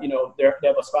people have, they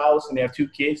have a spouse and they have 2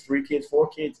 kids, 3 kids, 4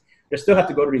 kids. They still have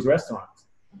to go to these restaurants.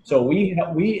 So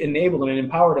we enable them and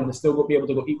empower them to still be able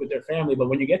to go eat with their family. But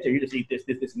when you get there, you just eat this,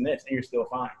 and this, and you're still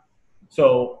fine.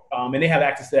 So, and they have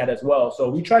access to that as well. So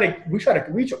we try to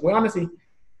reach. We honestly,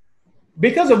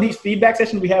 because of these feedback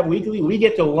sessions we have weekly, we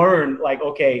get to learn like,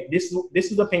 okay, this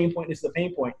is a pain point. This is a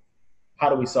pain point. How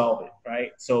do we solve it,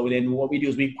 right? So then what we do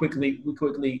is we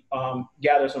quickly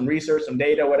gather some research, some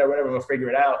data, whatever, we'll figure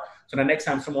it out. So the next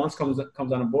time someone else comes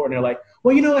on board and they're like,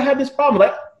 well, I have this problem.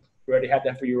 Like, we already have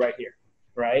that for you right here,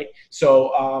 right?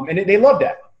 So and they love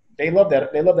that. They love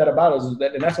that about us,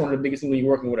 and that's one of the biggest things when you're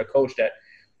working with a coach that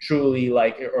truly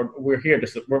we're here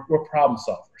we're problem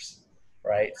solvers.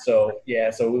 Right. So,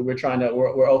 so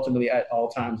we're ultimately at all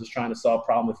times just trying to solve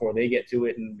problems before they get to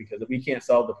it. And because if we can't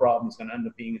solve the problem, it's going to end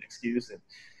up being an excuse. And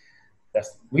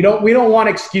we don't want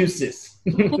excuses.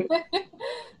 No,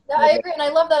 I agree. And I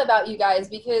love that about you guys,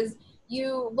 because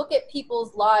you look at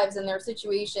people's lives and their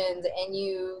situations and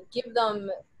you give them,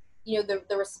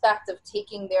 the respect of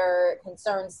taking their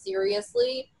concerns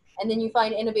seriously. And then you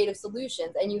find innovative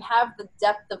solutions, and you have the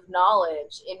depth of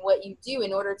knowledge in what you do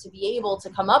in order to be able to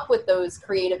come up with those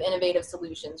creative, innovative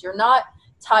solutions. You're not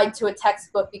tied to a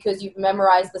textbook because you've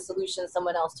memorized the solution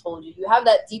someone else told you. You have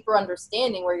that deeper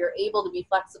understanding where you're able to be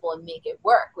flexible and make it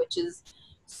work, which is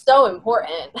so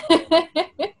important.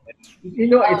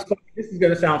 It's funny. This is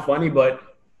going to sound funny, but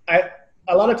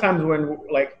a lot of times when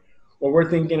we're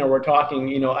thinking or we're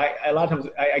talking, a lot of times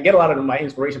I get a lot of my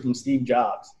inspiration from Steve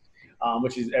Jobs.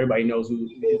 Which is everybody knows who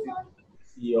is the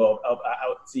CEO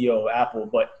of Apple.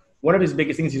 But one of his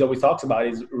biggest things he always talks about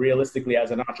is realistically as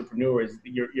an entrepreneur is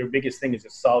your biggest thing is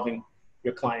just solving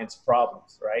your clients'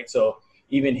 problems, right? So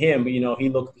even him, he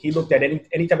looked at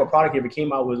any type of product he ever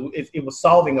came out with, it was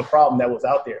solving a problem that was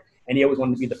out there, and he always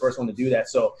wanted to be the first one to do that.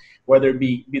 So whether it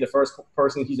be the first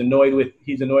person he's annoyed with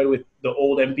the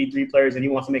old MP3 players and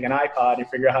he wants to make an iPod and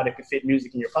figure out how to fit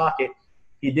music in your pocket.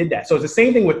 He did that. So it's the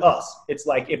same thing with us. It's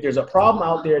like if there's a problem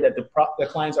out there that the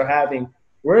clients are having,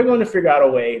 we're going to figure out a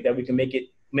way that we can make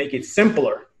it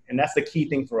simpler. And that's the key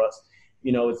thing for us.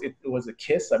 It was a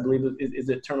KISS, I believe is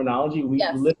the terminology. We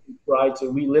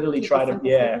literally try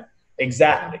to,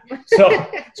 exactly. So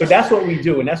that's what we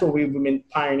do. And that's what we've been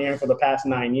pioneering for the past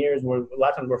 9 years, where a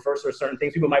lot of times we're first for certain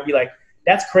things. People might be like,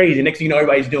 that's crazy. Next thing you know,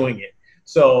 everybody's doing it.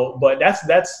 So, but that's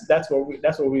what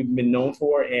we've been known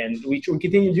for, and we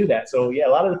continue to do that. So yeah, a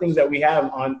lot of the things that we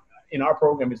have in our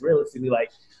program is realistically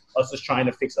like us just trying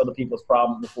to fix other people's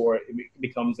problems before it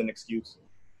becomes an excuse.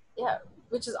 Yeah,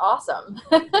 which is awesome.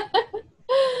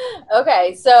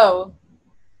 Okay, so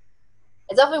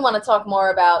I definitely want to talk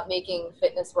more about making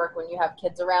fitness work when you have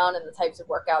kids around and the types of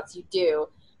workouts you do.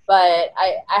 But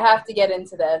I have to get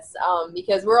into this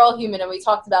because we're all human, and we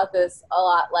talked about this a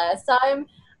lot last time.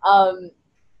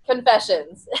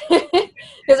 Confessions.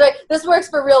 Because right, this works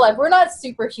for real life. We're not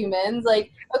superhumans.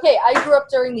 Like, okay, I grew up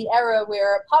during the era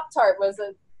where Pop-Tart was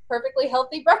a perfectly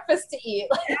healthy breakfast to eat.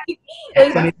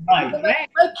 My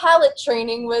palate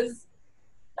training was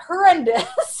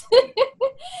horrendous.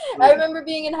 I remember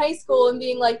being in high school and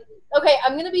being like, okay,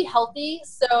 I'm going to be healthy,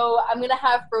 so I'm going to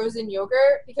have frozen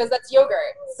yogurt because that's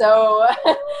yogurt. So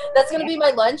that's going to be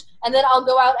my lunch. And then I'll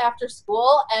go out after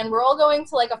school, and we're all going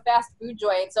to like a fast food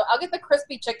joint. So I'll get the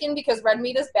crispy chicken because red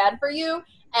meat is bad for you.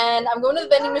 And I'm going to the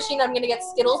vending machine. I'm going to get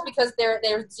Skittles because they're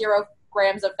 0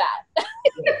 grams of fat.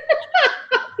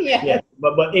 Yeah.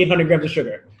 But 800 grams of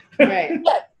sugar. Right.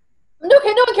 Yeah. No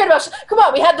one cared about. Come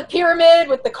on, we had the pyramid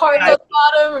with the cards on the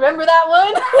bottom. Remember that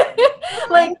one?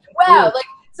 Like, wow, like.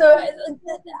 So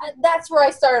that's where I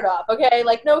started off, okay?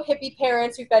 Like, no hippie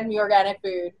parents who fed me organic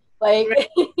food. Like,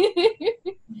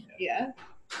 yeah.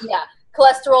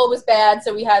 Cholesterol was bad,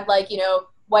 so we had, like, you know,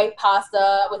 white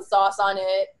pasta with sauce on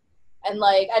it. And,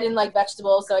 like, I didn't like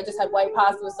vegetables, so I just had white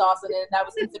pasta with sauce in it. And that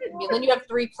was considered me. And then you have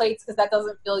 3 plates because that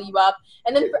doesn't fill you up.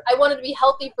 And then I wanted to be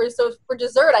healthy, so for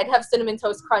dessert, I'd have Cinnamon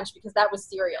Toast Crunch because that was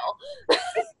cereal.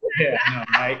 Yeah, no,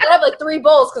 right. I'd have, like, 3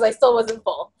 bowls because I still wasn't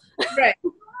full. Right.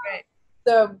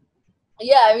 So,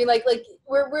 yeah, I mean, like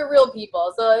we're real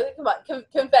people. So, come on,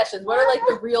 confessions. What are, like,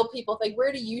 the real people think?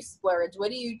 Where do you splurge?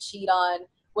 What do you cheat on?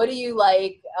 What do you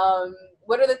like?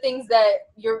 What are the things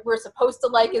that we're supposed to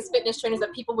like as fitness trainers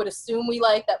that people would assume we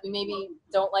like that we maybe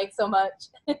don't like so much?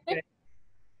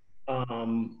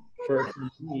 For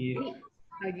me,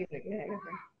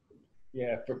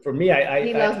 yeah, for me,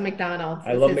 he loves McDonald's.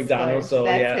 I love McDonald's, so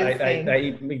yeah, I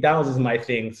eat McDonald's is my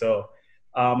thing. So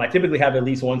I typically have it at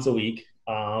least once a week.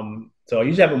 So I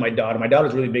usually have it with my daughter. My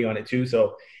daughter's really big on it too.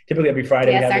 So typically every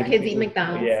Friday, yes, our kids eat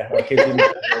McDonald's. Yeah, our kids eat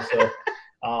McDonald's. So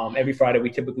every Friday we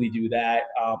typically do that.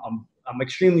 I'm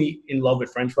extremely in love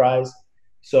with French fries.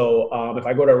 So if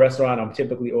I go to a restaurant, I'm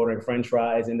typically ordering French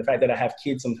fries. And the fact that I have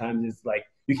kids sometimes is like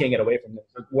you can't get away from it.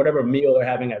 So whatever meal they're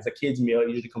having as a kid's meal, it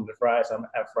usually comes with fries. So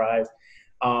I have fries.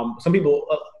 Some people,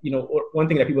 one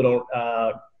thing that people don't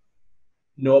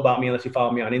know about me unless you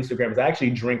follow me on Instagram is I actually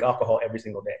drink alcohol every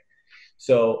single day.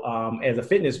 So as a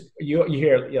fitness, you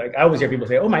hear, like, I always hear people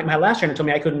say, oh, my last trainer told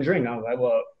me I couldn't drink. I was like,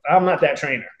 well, I'm not that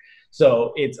trainer.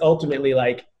 So it's ultimately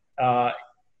like,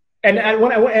 and I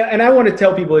want to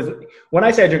tell people is when I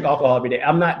say I drink alcohol every day,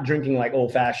 I'm not drinking like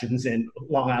old fashions and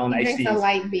Long Island iced teas. A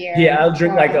light beer. Yeah, I'll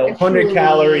drink like a 100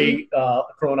 calorie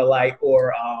Corona Light or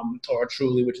a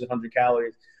Truly, which is 100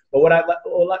 calories. But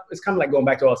it's kind of like going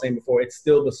back to what I was saying before. It's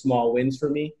still the small wins for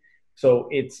me. So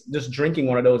it's just drinking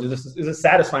one of those is just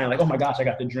satisfying. Like, oh my gosh, I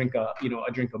got to drink a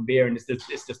drink of beer, and it's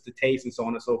just the taste and so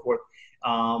on and so forth.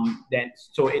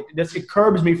 It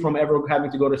curbs me from ever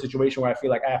having to go to a situation where I feel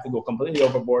like I have to go completely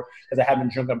overboard because I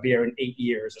haven't drunk a beer in 8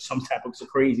 years or some type of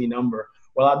crazy number.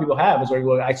 What a lot of people have is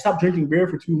where I stopped drinking beer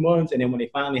for 2 months, and then when they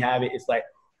finally have it, it's like,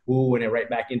 ooh, and they're right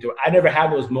back into it. I never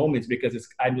have those moments because it's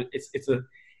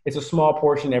a small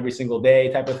portion every single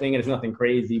day type of thing, and it's nothing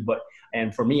crazy.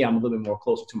 And for me, I'm a little bit more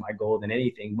closer to my goal than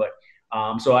anything. But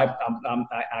so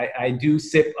I do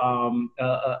sip a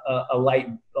light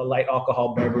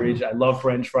alcohol beverage. I love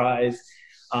French fries.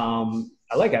 I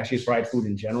like actually fried food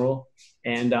in general.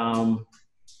 And and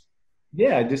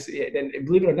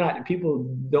believe it or not, people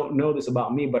don't know this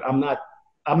about me, but I'm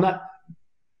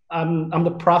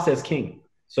the processed king.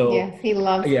 So yes, he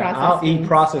loves I'll eat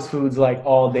processed foods like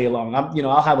all day long.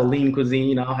 I'll have a lean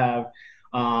cuisine. I'll have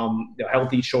the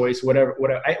healthy choice, whatever.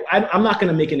 I'm not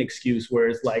going to make an excuse where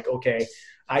it's like, okay,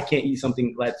 I can't eat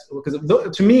something because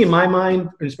to me, in my mind,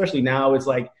 and especially now, it's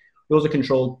like those are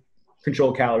controlled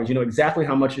calories. You know exactly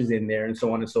how much is in there, and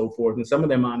so on and so forth. And some of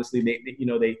them, honestly,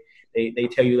 they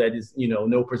tell you that is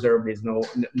no preservatives, no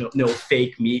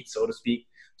fake meat, so to speak.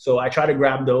 So I try to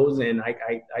grab those and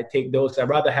I take those. I'd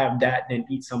rather have that than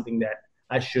eat something that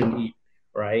I shouldn't eat,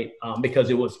 right? Because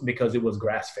it was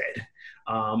grass fed.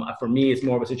 For me, it's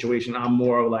more of a situation. I'm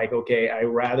more of like, okay, I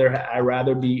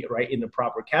rather be right in the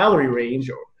proper calorie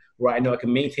range, or where I know I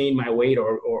can maintain my weight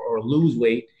or lose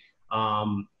weight.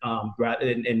 And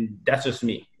that's just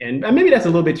me. And maybe that's a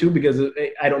little bit too because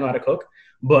I don't know how to cook.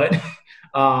 But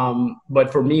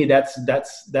but for me, that's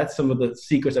some of the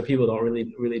secrets that people don't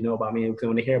really know about me. Because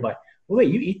when they hear about, well,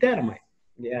 wait, you eat that? I'm like,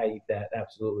 yeah, I eat that,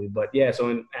 absolutely. But yeah, so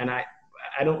and I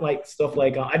don't like stuff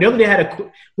like the other day I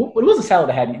had what was the salad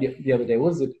I had the other day? What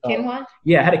was it? Quinoa?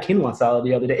 Yeah, I had a quinoa salad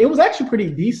the other day. It was actually pretty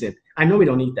decent. I know we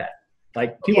don't eat that.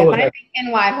 Like people when I like, make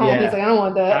quinoa at home, he's like, I don't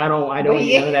want that. I don't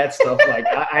eat none of that stuff. Like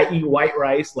I eat white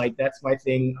rice. Like that's my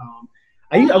thing.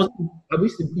 I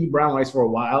used to eat brown rice for a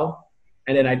while,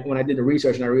 and then when I did the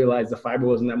research and I realized the fiber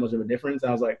wasn't that much of a difference,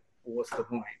 I was like, well, what's the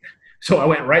point? So I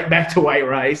went right back to white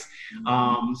rice.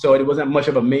 So it wasn't much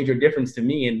of a major difference to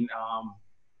me.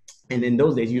 And in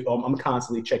those days, I'm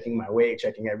constantly checking my weight,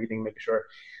 checking everything, making sure.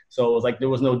 So it was like there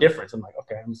was no difference. I'm like,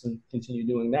 okay, I'm just gonna continue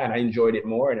doing that. And I enjoyed it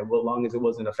more, and as long as it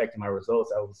wasn't affecting my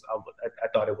results, I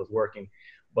thought it was working.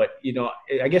 But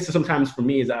I guess sometimes for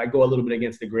me is I go a little bit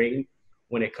against the grain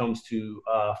when it comes to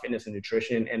fitness and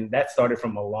nutrition, and that started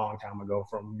from a long time ago.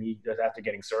 From me, just after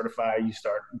getting certified, you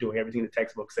start doing everything the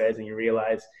textbook says, and you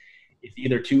realize it's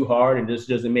either too hard and just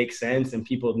doesn't make sense, and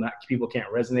people can't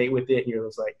resonate with it, and you're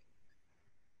just like,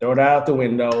 throw it out the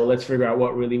window. Let's figure out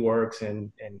what really works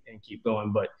and keep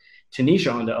going. But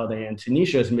Tenisha, on the other hand,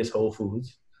 Tenisha is Miss Whole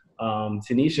Foods.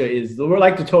 Tanisha we're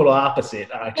like the total opposite,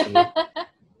 actually.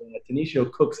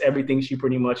 Tenisha cooks everything she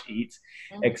pretty much eats,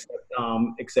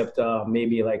 except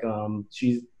maybe like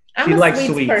she likes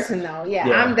sweets sweets person though.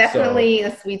 Yeah, I'm definitely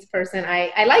a sweets person.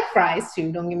 I like fries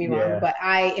too. Don't get me wrong, but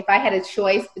if I had a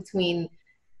choice between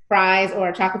fries or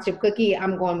a chocolate chip cookie,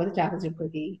 I'm going with the chocolate chip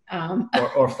cookie.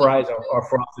 Or fries or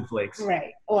Frosted Flakes.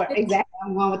 Right. Or exactly,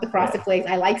 I'm going with the Frosted Flakes.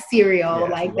 I like cereal.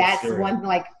 Like that's cereal. One,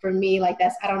 like for me, like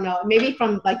that's, I don't know, maybe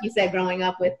from, like you said, growing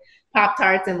up with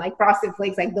Pop-Tarts and like Frosted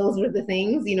Flakes, like those were the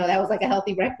things, that was like a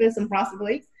healthy breakfast, and Frosted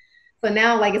Flakes. So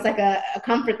now like it's like a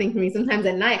comfort thing for me. Sometimes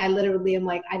at night, I literally am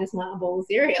like, I just want a bowl of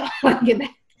cereal.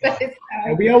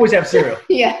 We always have cereal.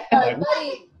 Yeah.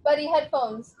 Buddy,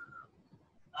 headphones.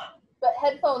 But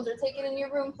headphones are taken in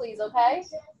your room, please, okay?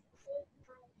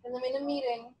 And I'm in a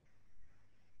meeting.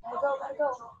 Gotta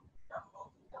go.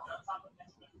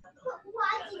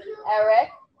 Eric,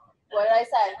 what did I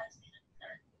say?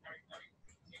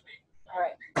 All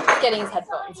right, getting his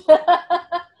headphones.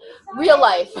 Real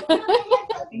life.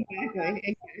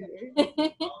 Exactly.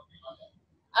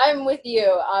 I'm with you.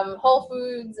 Whole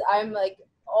Foods. I'm like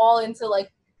all into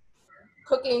like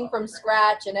cooking from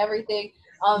scratch and everything.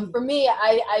 For me,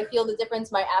 I feel the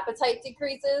difference. My appetite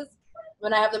decreases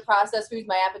when I have the processed foods.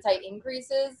 My appetite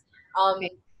increases.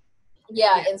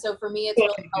 And so for me, it's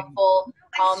really helpful.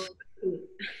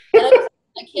 And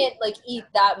I can't like eat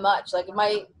that much. Like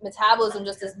my metabolism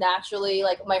just is naturally,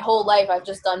 like my whole life, I've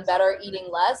just done better eating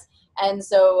less. And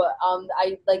so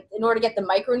I like, in order to get the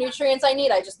micronutrients I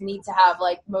need, I just need to have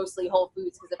like mostly whole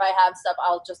foods, because if I have stuff,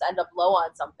 I'll just end up low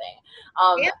on something.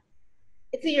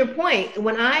 To your point,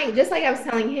 just like I was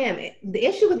telling him, the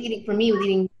issue with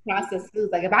eating processed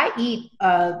foods, like if I eat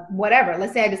whatever,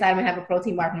 let's say I decide I'm gonna have a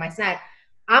protein bar for my snack,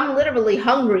 I'm literally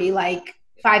hungry like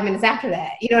 5 minutes after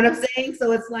that. You know what I'm saying?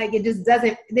 So it's like,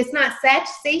 it's not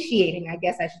satiating, I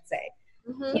guess I should say.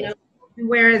 Mm-hmm.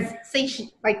 Whereas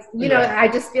I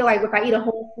just feel like if I eat a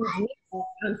whole food meal,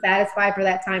 I'm satisfied for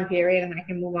that time period and I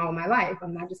can move on with my life.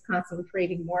 I'm not just constantly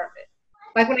craving more of it.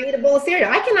 Like when I eat a bowl of cereal,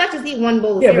 I cannot just eat one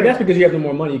bowl of cereal. Yeah, but that's because you have no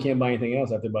more money. You can't buy anything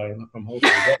else after buying from Whole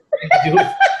Foods.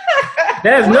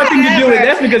 That has nothing to do with it.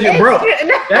 That's because you're broke.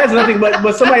 That has nothing.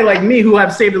 But somebody like me who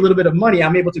have saved a little bit of money,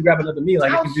 I'm able to grab another meal. I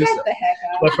can do so. The heck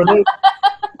up. But for those,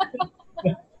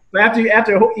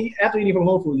 after eating from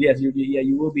Whole Foods, yes,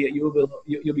 you will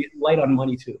be light on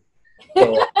money too.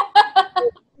 So.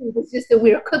 It's just that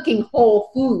we're cooking whole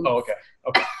food. Oh,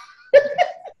 okay.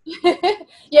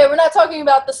 Yeah, we're not talking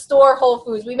about the store Whole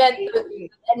Foods. We meant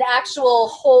an actual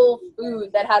whole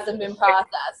food that hasn't been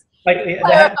processed. Like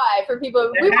clarify for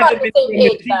people. We were on the same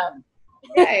page though.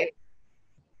 Right.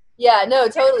 Yeah, no,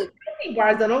 totally.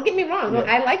 Bars though, don't get me wrong. Yeah.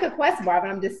 I like a Quest bar, but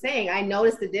I'm just saying I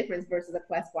noticed the difference versus a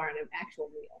Quest bar and an actual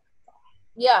meal.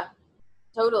 Yeah,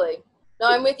 totally. No,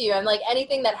 I'm with you. I'm like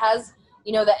anything that has,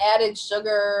 the added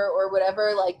sugar or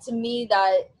whatever, like to me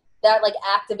that like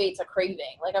activates a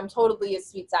craving. Like I'm totally a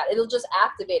sweet sat. It'll just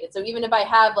activate it. So even if I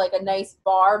have like a nice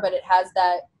bar, but it has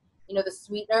that, the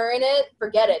sweetener in it,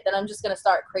 forget it. Then I'm just going to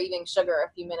start craving sugar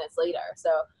a few minutes later.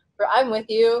 So I'm with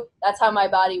you. That's how my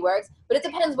body works. But it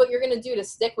depends what you're going to do to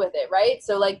stick with it, right?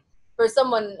 So like for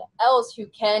someone else who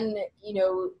can,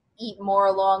 eat more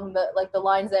along the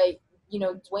lines that,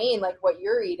 Dwayne, like what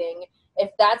you're eating,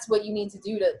 if that's what you need to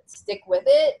do to stick with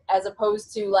it, as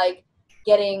opposed to like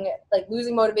getting like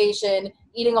losing motivation,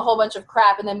 eating a whole bunch of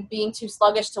crap and then being too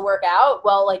sluggish to work out.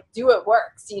 Well, like, do what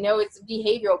works, you know, it's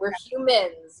behavioral. We're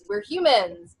humans.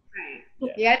 Right.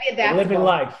 Yeah. You gotta be adaptable. We're living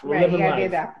life. Right. You gotta be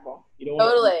adaptable.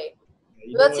 Totally.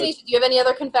 Well, Tanisha, do you have any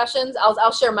other confessions?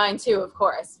 I'll share mine too, of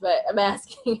course, but I'm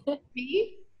asking.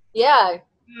 Me? Yeah.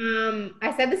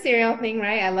 I said the cereal thing,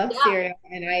 right? I love cereal,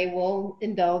 and I will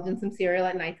indulge in some cereal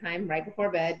at nighttime right before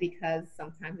bed because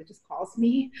sometimes it just calls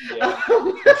me. Yeah.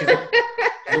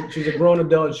 She's a grown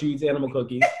adult. She eats animal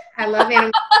cookies. I love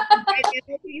animal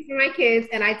cookies for my kids,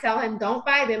 and I tell him don't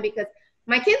buy them because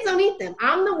my kids don't eat them.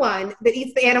 I'm the one that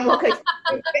eats the animal cookies.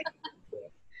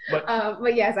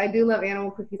 But yes, I do love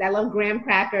animal cookies. I love graham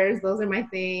crackers. Those are my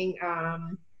thing.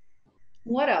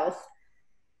 What else?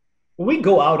 We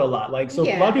go out a lot, like so.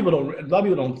 A lot of people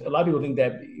think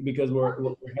that because we're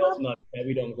health nuts that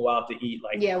we don't go out to eat.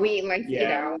 Like we eat like we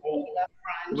love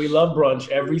brunch. We love brunch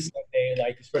every Sunday,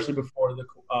 like especially before the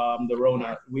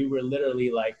Rona. We were literally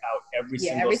like out every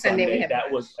single Sunday. That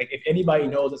was like if anybody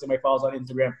knows, if somebody follows on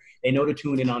Instagram, they know to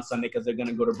tune in on Sunday because they're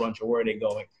gonna go to brunch or where are they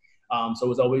going. So it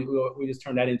was always we just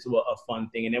turned that into a fun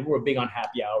thing, and then we were big on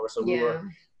happy hour, so we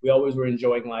always were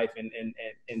enjoying life and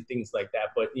things like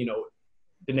that. But you know.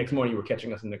 The next morning, you were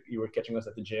catching us at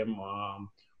the gym,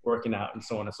 working out, and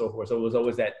so on and so forth. So it was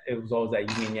always that yin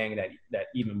and yang, that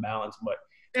even balance. But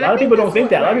a lot of people don't think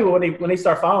that. A lot of people when they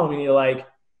start following me, they're like,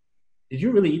 "Did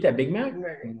you really eat that Big Mac?"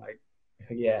 Right. I'm like,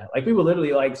 "Yeah." Like we were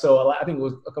literally like, so I think it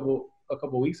was a couple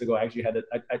weeks ago. I actually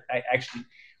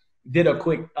did a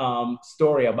quick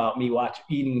story about me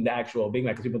eating the actual Big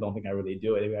Mac because people don't think I really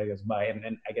do it. I guess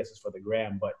and I guess it's for the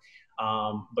gram, but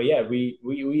yeah, we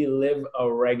live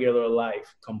a regular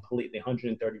life completely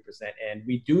 130%. And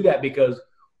we do that because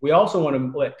we also want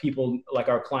to let people like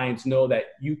our clients know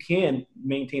that you can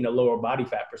maintain a lower body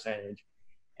fat percentage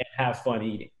and have fun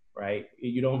eating, right?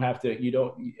 You don't have to,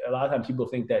 a lot of times people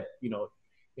think that,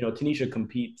 Tanisha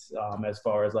competes as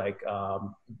far as like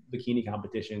bikini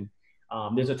competition.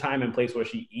 There's a time and place where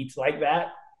she eats like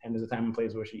that. And there's a time and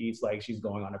place where she eats like she's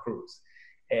going on a cruise.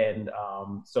 And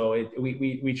so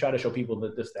we try to show people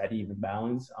that even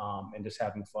balance and just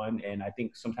having fun. And I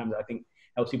think sometimes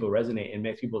helps people resonate and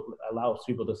allows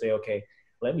people to say, okay,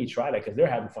 let me try that because they're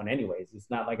having fun anyways. It's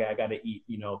not like I got to eat,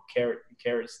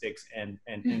 carrot sticks and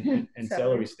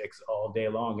celery sticks all day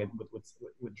long and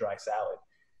with dry salad.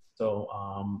 So,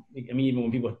 I mean, even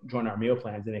when people join our meal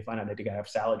plans and they find out that they gotta have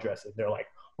salad dressing, they're like,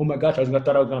 oh my gosh, I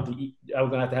thought I was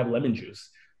gonna have to have lemon juice.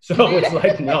 So it's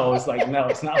like, no,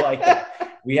 it's not like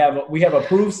that. We have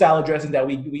approved salad dressing that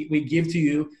we give to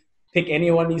you. Pick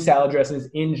any one of these salad dressings,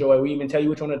 enjoy. We even tell you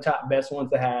which one of the top best ones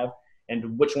to have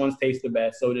and which ones taste the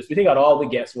best. So we take out all the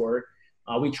guesswork.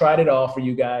 We tried it all for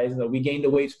you guys. We gained the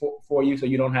weights for you so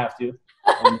you don't have to.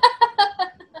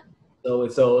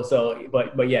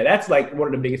 But yeah, that's like one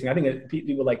of the biggest things. I think that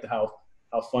people like how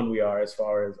fun we are as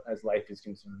far as life is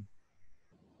concerned.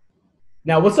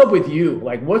 Now, what's up with you?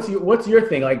 Like, what's your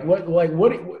thing? Like, what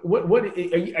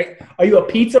are you a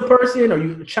pizza person? Are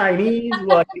you Chinese?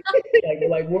 Like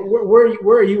where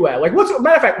are you at? Like,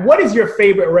 matter of fact, what is your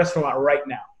favorite restaurant right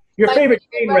now? Your favorite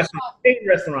chain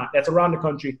restaurant that's around the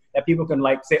country that people can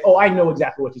like say, oh, I know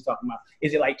exactly what you're talking about.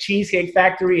 Is it like Cheesecake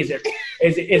Factory? Is it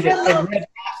Red Lobster?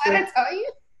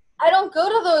 I don't go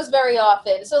to those very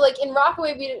often. So like in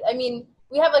Rockaway, we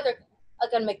have like a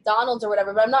McDonald's or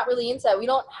whatever, but I'm not really into that. We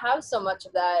don't have so much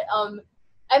of that. I'm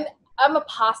a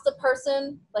pasta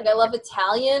person. Like I love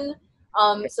Italian.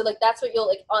 So like that's what you'll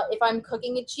like. If I'm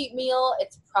cooking a cheat meal,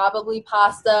 it's probably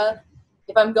pasta.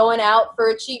 If I'm going out for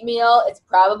a cheat meal, it's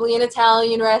probably an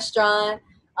Italian restaurant.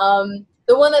 The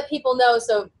one that people know.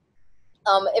 So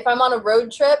if I'm on a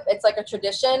road trip, it's like a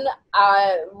tradition.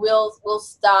 We'll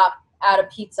stop at a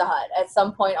Pizza Hut at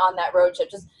some point on that road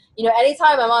trip. Just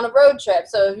anytime I'm on a road trip,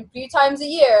 so a few times a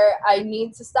year, I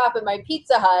need to stop at my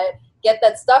Pizza Hut, get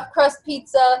that stuffed crust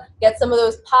pizza, get some of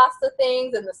those pasta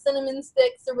things and the cinnamon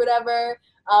sticks or whatever.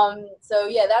 So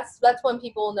yeah, that's when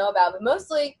people know about. But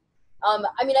mostly,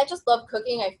 I just love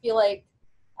cooking. I feel like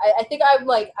I think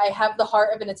I have the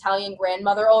heart of an Italian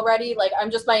grandmother already. Like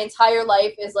my entire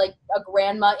life is like a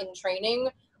grandma in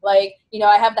training. Like,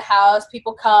 I have the house,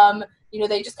 people come,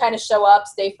 they just kind of show up,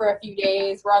 stay for a few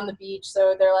days. We're on the beach.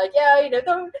 So they're like, yeah,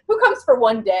 who comes for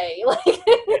one day? Like,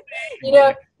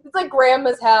 it's like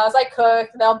grandma's house. I cook,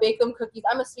 and I'll bake them cookies.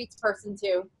 I'm a sweets person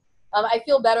too. I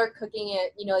feel better cooking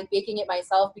it, like baking it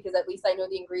myself because at least I know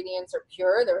the ingredients are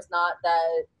pure. There's not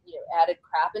that, added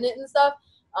crap in it and stuff.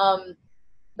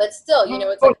 But still,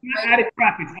 it's like not added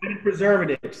crap, it's added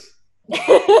preservatives.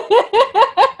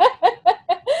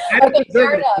 Okay,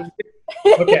 fair enough.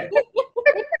 Okay.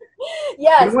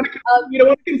 Yes. You don't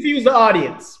want to confuse the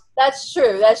audience. That's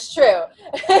true. That's true.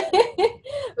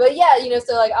 But yeah, you know,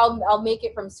 so like I'll make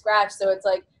it from scratch. So it's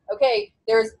like, okay,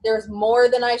 there's more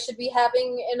than I should be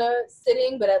having in a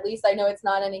sitting, but at least I know it's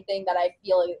not anything that I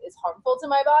feel is harmful to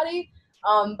my body.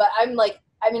 But I'm like,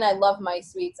 I mean, I love my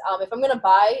sweets. If I'm gonna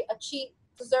buy a cheap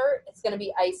dessert, it's gonna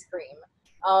be ice cream.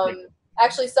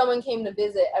 Actually, someone came to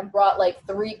visit and brought like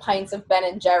 3 pints of Ben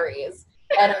and Jerry's,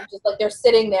 and I'm just like, they're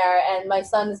sitting there, and my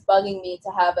son's bugging me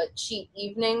to have a cheat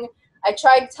evening. I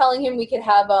tried telling him we could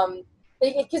have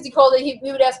because he called it,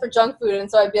 he would ask for junk food,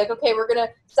 and so I'd be like, okay, we're gonna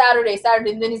Saturday,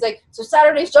 and then he's like, so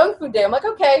Saturday's junk food day. I'm like,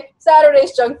 okay,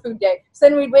 Saturday's junk food day. So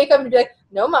then we'd wake up and be like,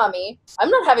 no, mommy, I'm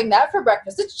not having that for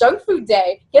breakfast. It's junk food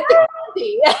day. Get the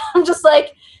candy. I'm just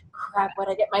like, crap, what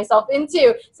I get myself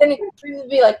into. So then it would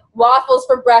be like waffles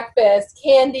for breakfast,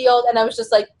 candy, and I was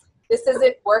just like, this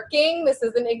isn't working. This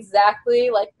isn't exactly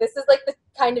like, this is like the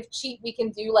kind of cheat we can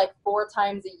do like 4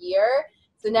 times a year.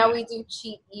 So now we do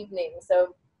cheat evenings.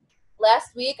 So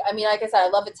last week, I mean, like I said, I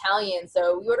love Italian.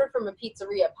 So we ordered from a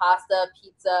pizzeria, pasta,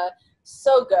 pizza,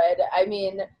 so good. I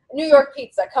mean, New York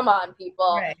pizza, come on,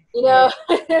 people. Right. You know,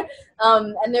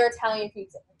 and their Italian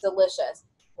pizza, delicious.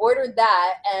 Ordered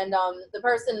that, and the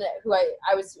person who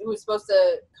was supposed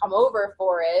to come over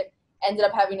for it ended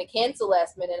up having to cancel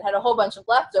last minute, had a whole bunch of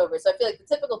leftovers. So I feel like the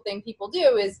typical thing people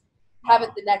do is have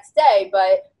it the next day,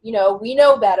 but you know, we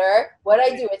know better. What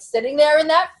I do, it's sitting there in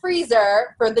that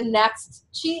freezer for the next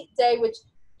cheat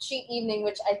evening,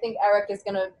 which I think Eric is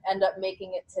going to end up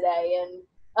making it today. And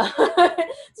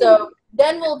so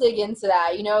then we'll dig into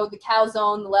that, you know, the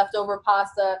calzone, the leftover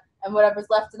pasta, and whatever's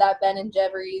left of that Ben and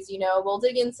Jerry's, you know, we'll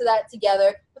dig into that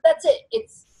together. But that's it.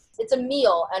 It's a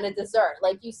meal and a dessert.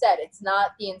 Like you said, it's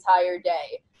not the entire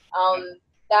day. I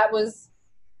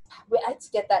had to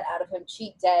get that out of him.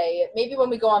 Cheat day. Maybe when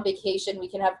we go on vacation, we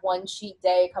can have one cheat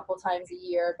day a couple times a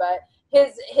year. But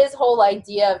his whole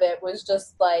idea of it was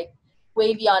just like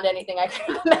way beyond anything I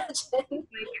could imagine.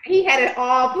 He had it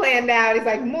all planned out. He's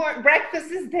like, more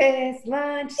breakfast is this,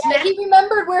 lunch. Yeah, he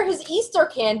remembered where his Easter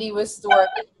candy was stored.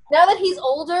 Now that he's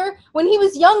older, when he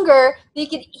was younger, he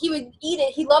would eat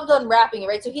it. He loved unwrapping it,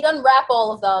 right? So he'd unwrap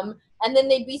all of them, and then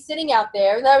they'd be sitting out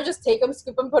there, and I would just take them,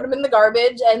 scoop them, put them in the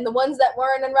garbage, and the ones that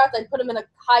weren't unwrapped, I'd put them in a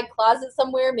high closet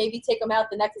somewhere, maybe take them out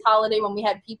the next holiday when we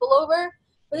had people over.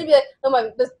 But they'd be like,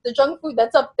 no, the junk food,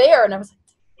 that's up there. And I was like,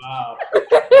 wow.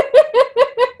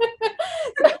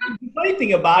 The funny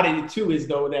thing about it, too, is,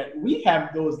 though, that we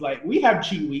have those, like, we have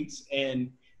cheat weeks, and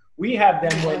we have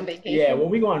them when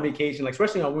we go on vacation, like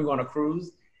especially when we go on a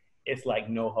cruise, it's like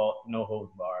no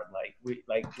holds barred. Like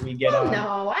we get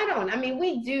no, I don't. I mean,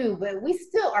 we do, but we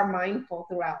still are mindful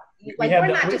throughout. Like we're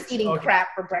not just eating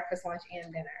crap for breakfast, lunch,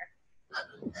 and dinner.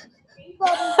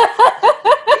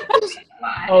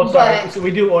 Oh, sorry. So we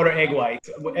do order egg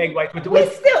whites. Egg whites, we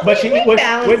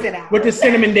balance it out with the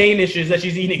cinnamon Danishes that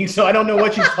she's eating. So I don't know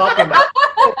what she's talking about.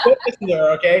 Listen to her,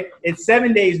 okay? It's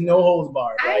 7 days, no holds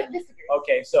barred. Right? I disagree.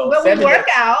 Okay, so but we work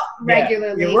out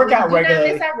regularly. Yeah, we work out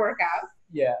regularly. We do not miss our workouts.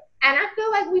 Yeah. And I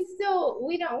feel like we're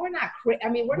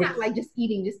not like just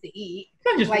eating just to eat. It's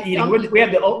not just like eating. We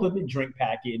have the ultimate drink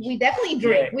package. We definitely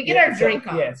drink. We get our drink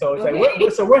on. Yeah, so it's like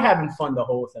we're having fun the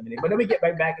whole 7 days. But then we get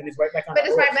right back and it's right back on that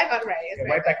horse. Right back on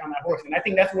right back on that horse. And I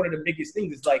think that's one of the biggest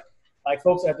things. Is like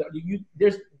folks have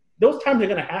there's those times are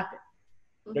gonna happen.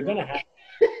 They're gonna happen.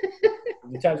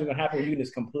 The times are gonna happen where you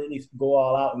just completely go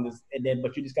all out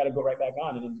but you just gotta go right back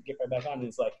on and then get right back on and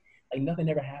it's like nothing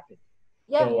ever happened.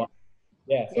 Yeah.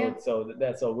 So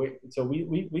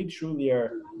we truly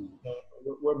are.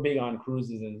 We're big on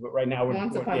cruises, and right now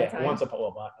once upon a time.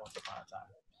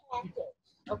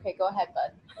 Okay, go ahead,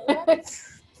 bud.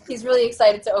 He's really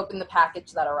excited to open the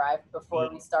package that arrived before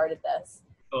we started this.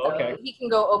 Oh, okay. So he can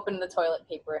go open the toilet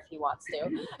paper if he wants to.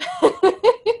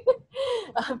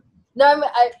 No,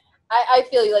 I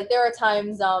feel you. Like there are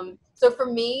times. So for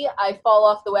me, I fall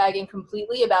off the wagon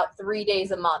completely about 3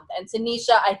 days a month. And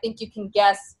Tenisha, I think you can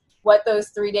guess what those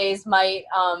 3 days might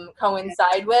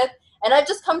coincide with. And I've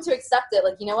just come to accept it.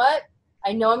 Like, you know what?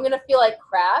 I know I'm going to feel like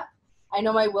crap. I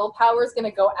know my willpower is going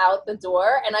to go out the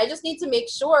door. And I just need to make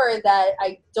sure that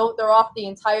I don't throw off the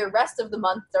entire rest of the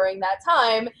month during that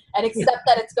time and accept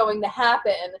that it's going to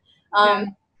happen.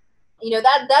 You know,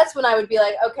 that's when I would be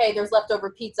like, okay, there's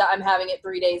leftover pizza. I'm having it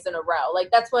 3 days in a row.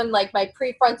 Like, that's when, like, my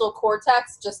prefrontal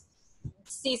cortex just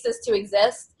ceases to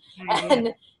exist.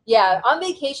 And, yeah, on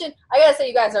vacation, I got to say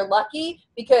you guys are lucky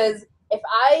because if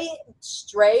I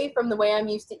stray from the way I'm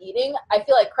used to eating, I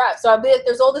feel like crap. So I'll be like,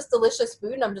 there's all this delicious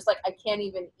food, and I'm just like, I can't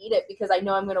even eat it because I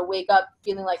know I'm going to wake up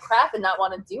feeling like crap and not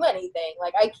want to do anything.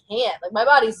 Like, I can't. Like, my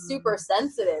body's super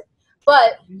sensitive.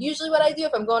 But usually what I do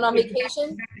if I'm going on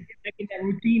vacation – back in that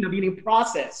routine of eating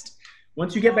processed.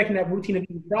 Once you get back in that routine of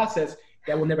eating processed,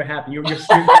 that will never happen. You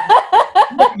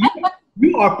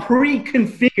are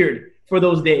pre-configured for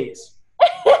those days.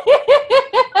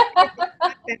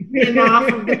 Him off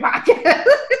of the podcast.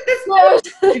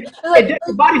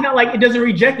 The body's not like, it doesn't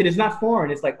reject it. It's not foreign.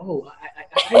 It's like, oh,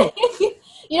 I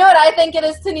You know what I think it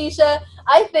is, Tenisha?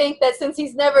 I think that since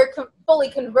he's never fully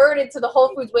converted to the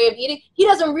whole foods way of eating, he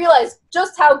doesn't realize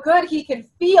just how good he can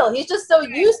feel. He's just so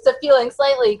used to feeling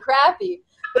slightly crappy.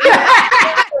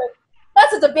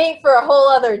 That's a debate for a whole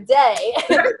other day.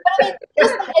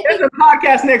 There's a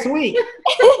podcast next week.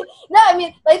 No, I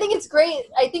mean, I think it's great.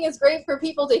 I think it's great for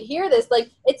people to hear this. Like,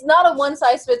 it's not a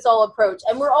one-size-fits-all approach,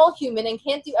 and we're all human and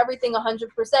can't do everything 100%.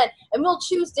 And we'll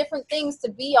choose different things to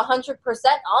be 100%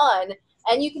 on,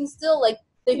 and you can still, like,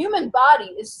 the human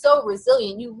body is so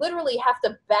resilient. You literally have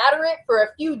to batter it for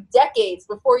a few decades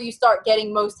before you start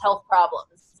getting most health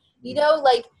problems. You know,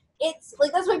 like, it's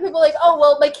like, that's why people are like, oh,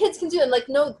 well, my kids can do it. I'm like,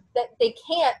 no, that they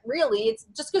can't really. It's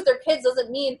just because they're kids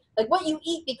doesn't mean, like, what you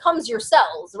eat becomes your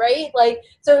cells, right? Like,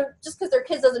 so just because they're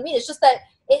kids doesn't mean, it's just that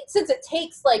since it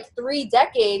takes like 3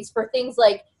 decades for things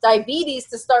like diabetes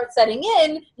to start setting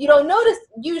in, you don't notice,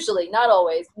 usually, not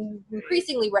always.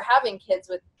 Increasingly, we're having kids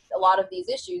with a lot of these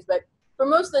issues, but for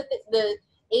most of the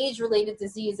age-related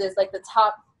diseases, like the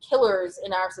top killers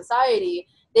in our society,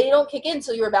 they don't kick in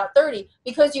until you're about 30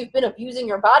 because you've been abusing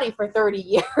your body for 30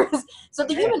 years. So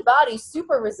the human body is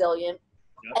super resilient.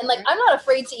 And, like, I'm not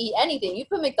afraid to eat anything. You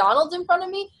put McDonald's in front of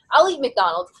me, I'll eat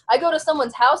McDonald's. I go to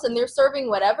someone's house and they're serving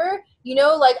whatever, you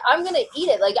know, like, I'm going to eat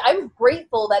it. Like, I'm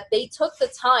grateful that they took the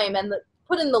time and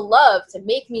put in the love to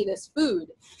make me this food.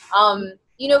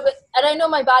 You know, and I know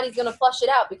my body's going to flush it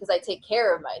out because I take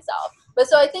care of myself. But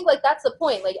so I think, like, that's the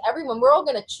point. Like, we're all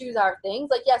going to choose our things.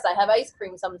 Like, yes, I have ice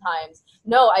cream sometimes.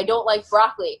 No, I don't like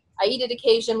broccoli. I eat it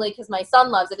occasionally because my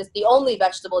son loves it. It's the only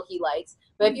vegetable he likes.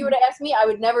 But if you were to ask me, I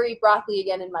would never eat broccoli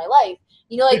again in my life.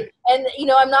 You know, like, and, you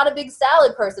know, I'm not a big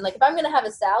salad person. Like, if I'm going to have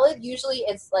a salad, usually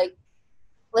it's like,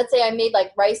 let's say I made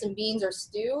like rice and beans or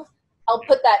stew, I'll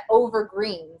put that over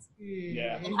greens.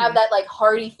 Yeah. And have that like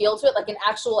hearty feel to it, like an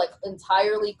actual like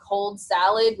entirely cold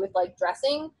salad with like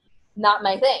dressing, not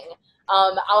my thing.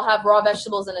 I'll have raw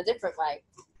vegetables in a different way.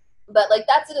 But like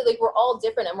that's it, like we're all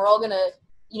different and we're all gonna,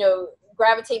 you know,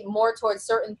 gravitate more towards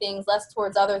certain things, less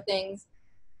towards other things,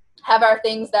 have our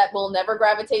things that we'll never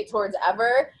gravitate towards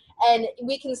ever. And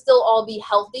we can still all be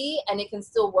healthy and it can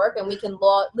still work and we can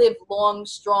live long,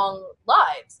 strong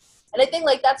lives. And I think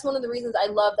like that's one of the reasons I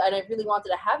loved and I really wanted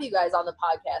to have you guys on the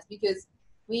podcast because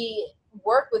we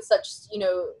work with such, you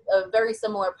know, a very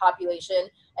similar population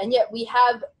and yet we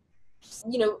have,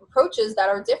 you know, approaches that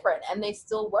are different and they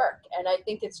still work. And I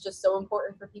think it's just so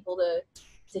important for people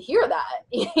to hear that,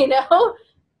 you know?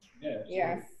 Yeah.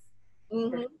 Yes.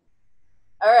 Mm-hmm.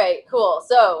 All right, cool.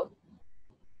 So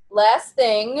last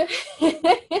thing,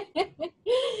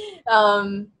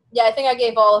 yeah, I think I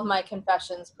gave all of my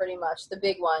confessions pretty much, the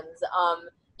big ones.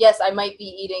 Yes, I might be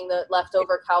eating the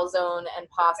leftover calzone and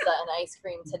pasta and ice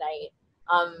cream tonight.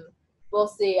 We'll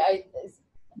see.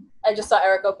 I just saw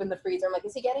Eric open the freezer. I'm like,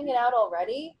 is he getting it out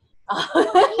already? It's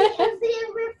the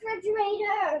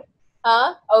refrigerator.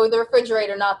 Huh? Oh, the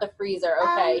refrigerator, not the freezer.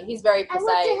 Okay, he's very precise.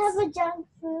 I want to have a junk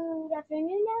food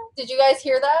afternoon now. Did you guys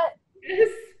hear that?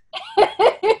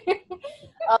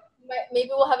 Maybe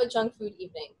we'll have a junk food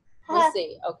evening. We'll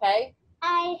see, okay?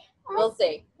 We'll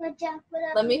see. Junk food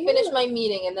Let me finish my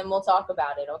meeting and then we'll talk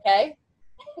about it, okay?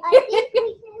 I think we can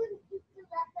eat the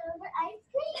leftover ice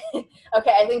cream.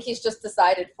 Okay, I think he's just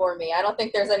decided for me. I don't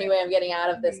think there's any way I'm getting out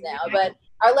of this now. But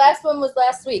our last one was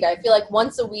last week. I feel like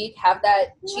once a week, have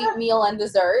that cheat meal and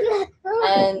dessert,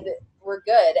 and we're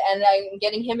good. And I'm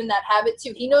getting him in that habit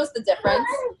too. He knows the difference.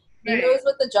 He knows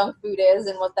what the junk food is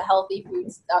and what the healthy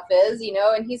food stuff is, you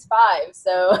know, and he's 5.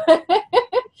 So,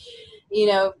 you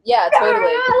know, yeah,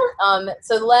 totally.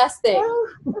 So the last thing,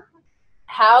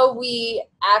 how we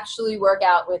actually work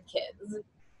out with kids.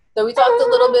 So we talked a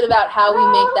little bit about how we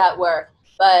make that work,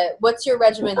 but what's your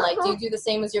regimen like? Do you do the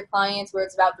same as your clients where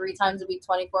it's about 3 times a week,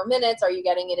 24 minutes? Are you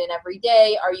getting it in every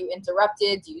day? Are you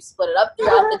interrupted? Do you split it up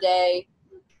throughout the day?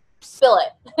 Spill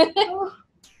it.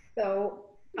 So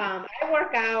I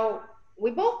work out.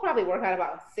 We both probably work out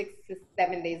about 6 to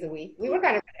 7 days a week. We work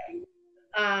out every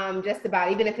day, just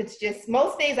about. Even if it's just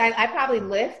most days, I probably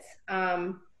lift.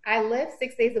 I lift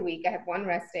 6 days a week. I have 1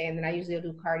 rest day, and then I usually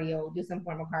do cardio, do some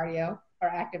form of cardio or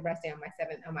active rest day on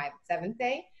my 7th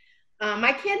day.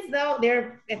 My kids, though,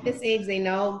 they're at this age, they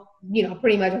know, you know,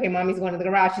 pretty much, okay, mommy's going to the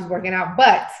garage, she's working out.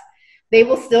 But they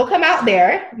will still come out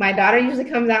there. My daughter usually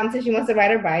comes out until she wants to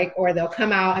ride her bike, or they'll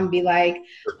come out and be like,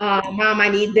 Mom, I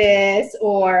need this,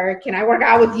 or can I work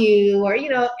out with you? Or,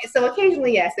 so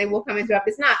occasionally, yes, they will come interrupt.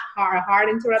 It's not a hard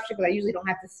interruption because I usually don't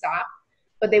have to stop,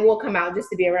 but they will come out just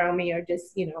to be around me or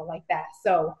just, like that.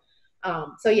 So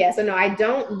no, I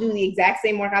don't do the exact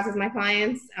same workouts as my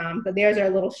clients, but theirs are a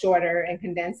little shorter and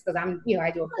condensed because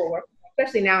I do a full workout.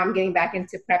 Especially now I'm getting back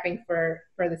into prepping for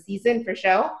the season, for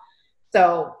show.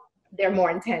 So they're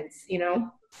more intense,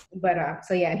 but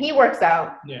so yeah, he works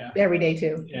out every day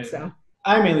too. Yeah. So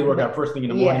I mainly work out first thing in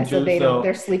the morning too. So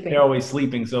they're sleeping. They're always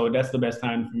sleeping. So that's the best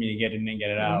time for me to get in and get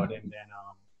it out. And then,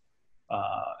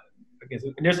 I guess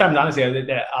there's times honestly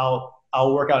that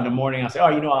I'll work out in the morning. I'll say,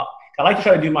 I like to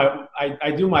try to do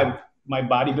I do my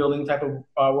bodybuilding type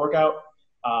of workout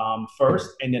first,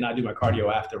 and then I do my cardio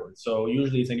afterwards. So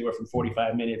usually it's anywhere from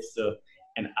 45 minutes to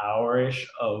an hour-ish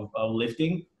of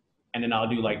lifting, and then I'll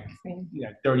do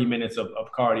 30 minutes of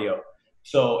cardio.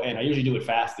 So, and I usually do it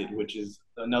fasted, which is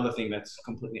another thing that's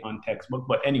completely untextbook.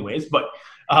 But anyways,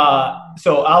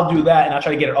 so I'll do that, and I'll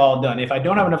try to get it all done. If I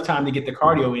don't have enough time to get the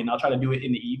cardio in, I'll try to do it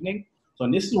in the evening. So,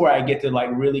 and this is where I get to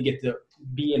really get to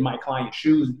be in my client's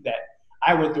shoes, that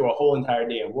I went through a whole entire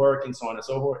day of work and so on and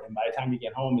so forth. And by the time you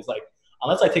get home, it's like,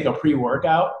 unless I take a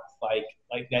pre-workout, like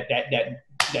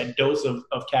that dose of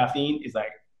caffeine is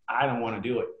like, I don't want to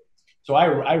do it. So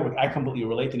I completely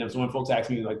relate to them. So when folks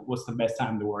ask me what's the best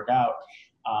time to work out,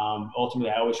 ultimately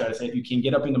I always try to say, if you can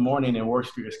get up in the morning and works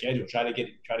for your schedule, try to get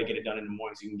it done in the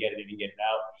morning so you can get it in and get it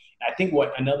out. And I think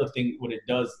what it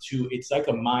does too, it's like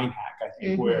a mind hack, I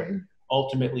think, where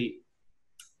ultimately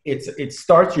it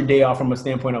starts your day off from a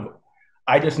standpoint of,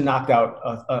 I just knocked out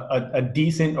a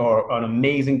decent or an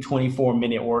amazing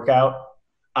 24-minute workout.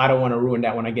 I don't want to ruin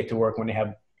that when I get to work, when they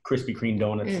have Krispy Kreme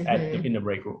donuts in the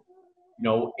break room.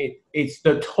 It's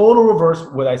the total reverse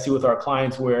what I see with our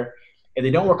clients, where if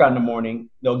they don't work out in the morning,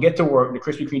 they'll get to work, the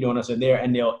Krispy Kreme donuts are there,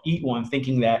 and they'll eat one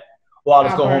thinking that, I'll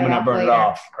just go home and I burn it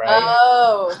off, right?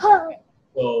 Oh.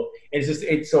 So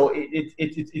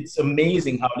it's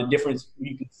amazing how the difference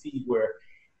you can see where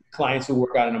clients who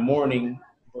work out in the morning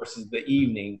versus the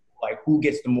evening, who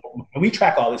gets the more, and we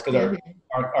track all this because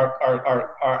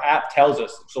our app tells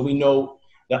us, so we know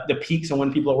the peaks and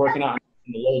when people are working out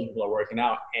and the lows when people are working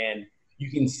out, and you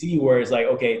can see where it's like,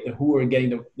 okay, who are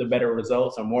getting the better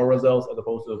results or more results as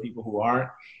opposed to the people who aren't.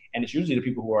 And it's usually the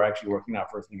people who are actually working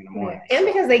out first thing in the morning. And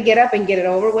because they get up and get it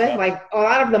over with, like a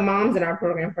lot of the moms in our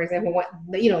program, for example,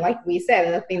 like we said,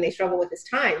 another thing they struggle with is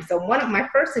time. So one of my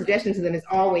first suggestions to them is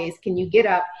always, can you get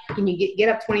up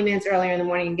 20 minutes earlier in the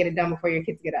morning and get it done before your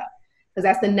kids get up? Because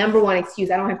that's the number one excuse.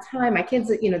 I don't have time. My kids,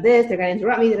 they're going to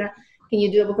interrupt me. Can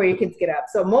you do it before your kids get up?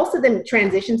 So most of them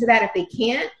transition to that. If they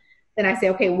can't, then I say,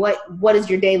 okay, what does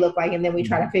your day look like? And then we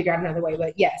try to figure out another way.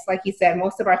 But yes, like you said,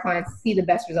 most of our clients see the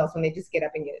best results when they just get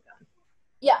up and get it done.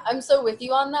 Yeah, I'm so with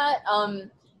you on that.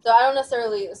 So I don't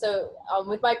necessarily,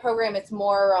 with my program, it's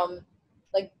more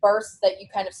like bursts that you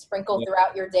kind of sprinkle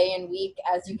throughout your day and week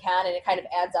as you can, and it kind of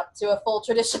adds up to a full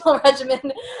traditional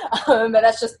regimen. But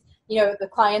that's just, the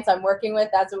clients I'm working with,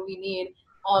 that's what we need.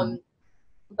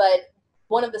 But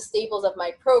one of the staples of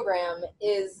my program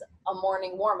is a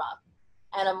morning warm-up.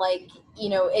 And I'm like,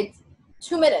 it's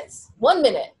 2 minutes, 1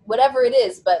 minute, whatever it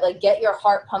is, but get your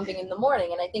heart pumping in the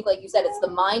morning. And I think, like you said, it's the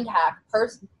mind hack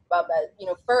first, but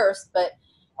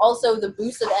also the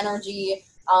boost of energy,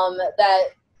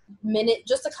 that minute,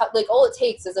 just to cut, all it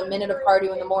takes is a minute of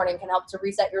cardio in the morning can help to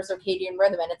reset your circadian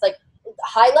rhythm. And it's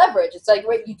high leverage. It's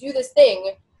right, you do this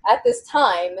thing at this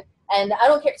time, and I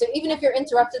don't care. So even if you're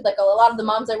interrupted, a lot of the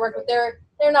moms I work with, they're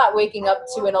not waking up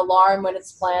to an alarm when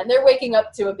it's planned. They're waking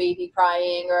up to a baby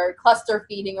crying or cluster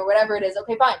feeding or whatever it is.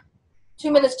 Okay, fine. 2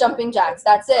 minutes jumping jacks.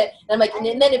 That's it. And I'm like,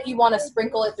 and then if you want to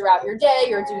sprinkle it throughout your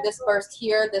day or do this burst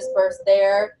here, this burst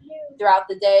there throughout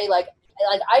the day,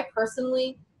 I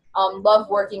personally love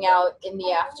working out in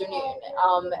the afternoon.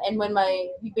 And when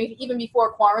even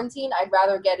before quarantine, I'd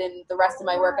rather get in the rest of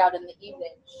my workout in the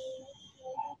evening.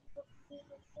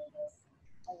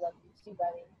 I love you too,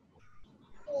 buddy.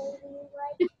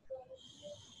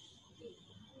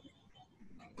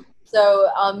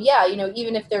 So,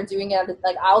 even if they're doing it,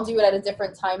 I'll do it at a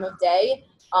different time of day.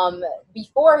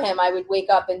 Before him, I would wake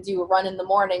up and do a run in the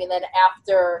morning, and then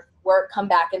after work, come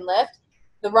back and lift.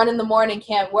 The run in the morning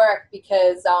can't work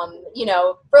because,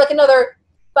 for another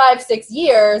 5-6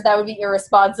 years, that would be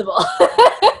irresponsible.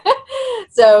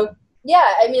 So,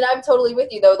 yeah, I'm totally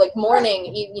with you, though.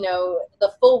 Morning,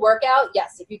 the full workout,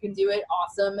 yes, if you can do it,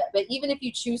 awesome. But even if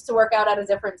you choose to work out at a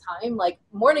different time,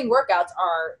 morning workouts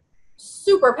are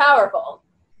super powerful.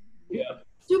 Yeah.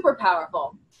 Super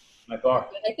powerful. My car.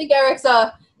 I think Eric's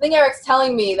think Eric's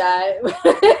telling me that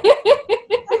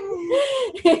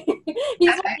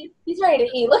he's ready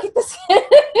to eat. Look at this.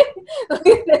 Look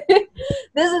at this.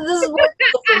 This is what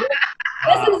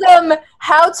this is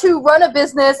how to run a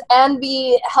business and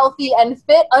be healthy and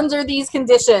fit under these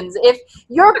conditions. If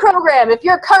your program, if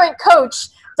your current coach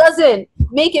doesn't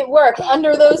make it work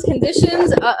under those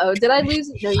conditions, did I lose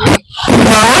it? No,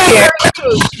 you're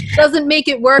doesn't make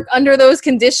it work under those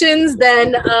conditions,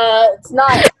 then it's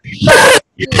not.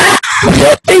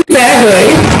 Exactly.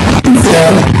 So,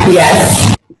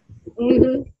 yes.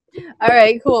 Mm-hmm. All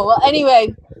right, cool. Well,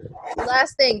 anyway,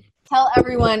 last thing, tell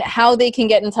everyone how they can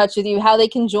get in touch with you, how they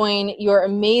can join your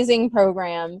amazing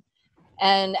program,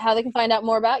 and how they can find out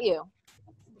more about you.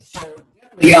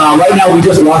 Yeah, right now we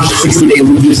just launched the 60-day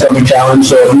Lose Stomach Challenge,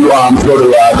 so if you go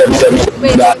to www.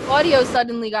 Wait, the audio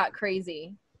suddenly got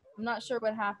crazy. I'm not sure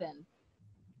what happened.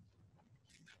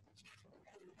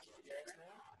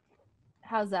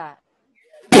 How's that?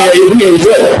 Yeah, you hear me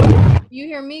good. You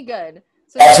hear me good.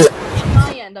 So that's on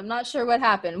my end. I'm not sure what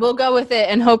happened. We'll go with it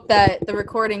and hope that the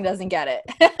recording doesn't get it.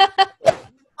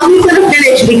 I'm gonna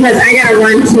finish because I gotta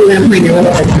run to an appointment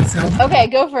with her. So. Okay,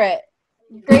 go for it.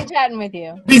 Great chatting with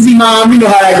you. Busy mom, you know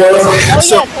how that goes.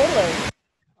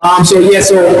 Oh yeah,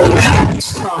 totally.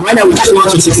 Right now we just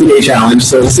launched a 60-day challenge.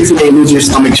 So the 60-day Lose Your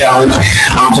Stomach Challenge. So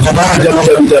if you go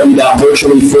to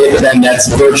www.virtuallyfitt, then that's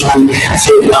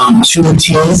virtuallyfitt,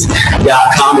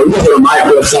 2Ts.com, or you can go to my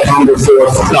website,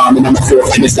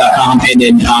 Hunger4Fitness.com, and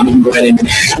then you can go ahead and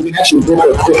we can actually book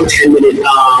a quick 10-minute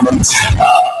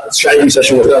strategy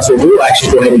session with us, where we'll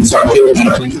actually go ahead and start building on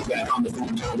a plan that on the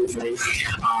phone totally free.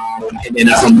 And then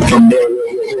from there,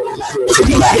 we'll take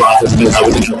the process and how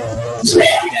we control that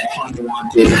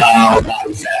unwanted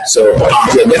body fat. So yeah,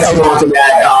 definitely go on to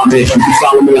that. If you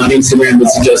follow me on Instagram,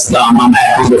 it's just I'm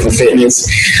at Hunger4Fitness,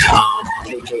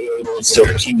 aka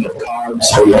Mr. King of Carbs.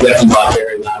 So you're definitely out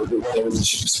there and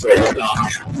spread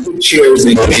good cheers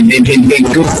and good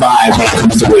vibes when it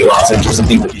comes to weight loss and just the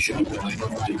things that you should be doing.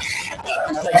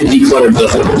 To declutter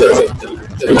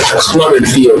the cluttered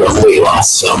field of weight loss.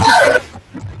 So.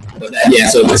 Yeah,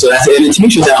 so that's it. And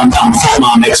Tenisha that I'm a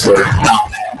mom expert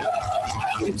on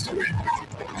Instagram.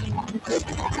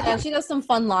 Yeah, she does some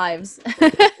fun lives.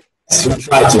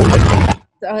 Try to.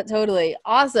 Totally.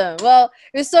 Awesome. Well,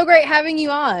 it was so great having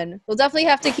you on. We'll definitely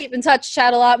have to keep in touch,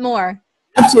 chat a lot more.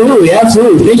 Absolutely.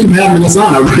 Thank you for having us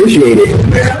on. I appreciate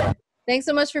it. Thanks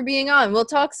so much for being on. We'll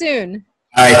talk soon.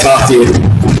 All right, talk to you.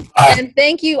 And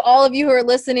thank you, all of you who are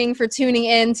listening, for tuning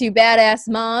in to Badass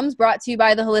Moms, brought to you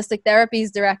by the Holistic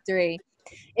Therapies Directory.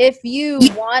 If you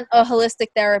want a holistic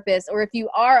therapist, or if you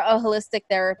are a holistic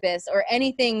therapist, or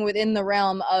anything within the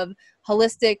realm of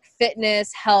holistic fitness,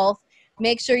 health,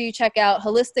 make sure you check out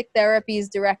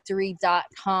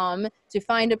holistictherapiesdirectory.com to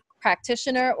find a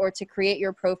practitioner or to create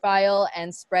your profile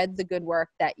and spread the good work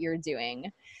that you're doing.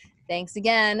 Thanks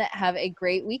again. Have a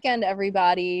great weekend,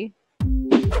 everybody.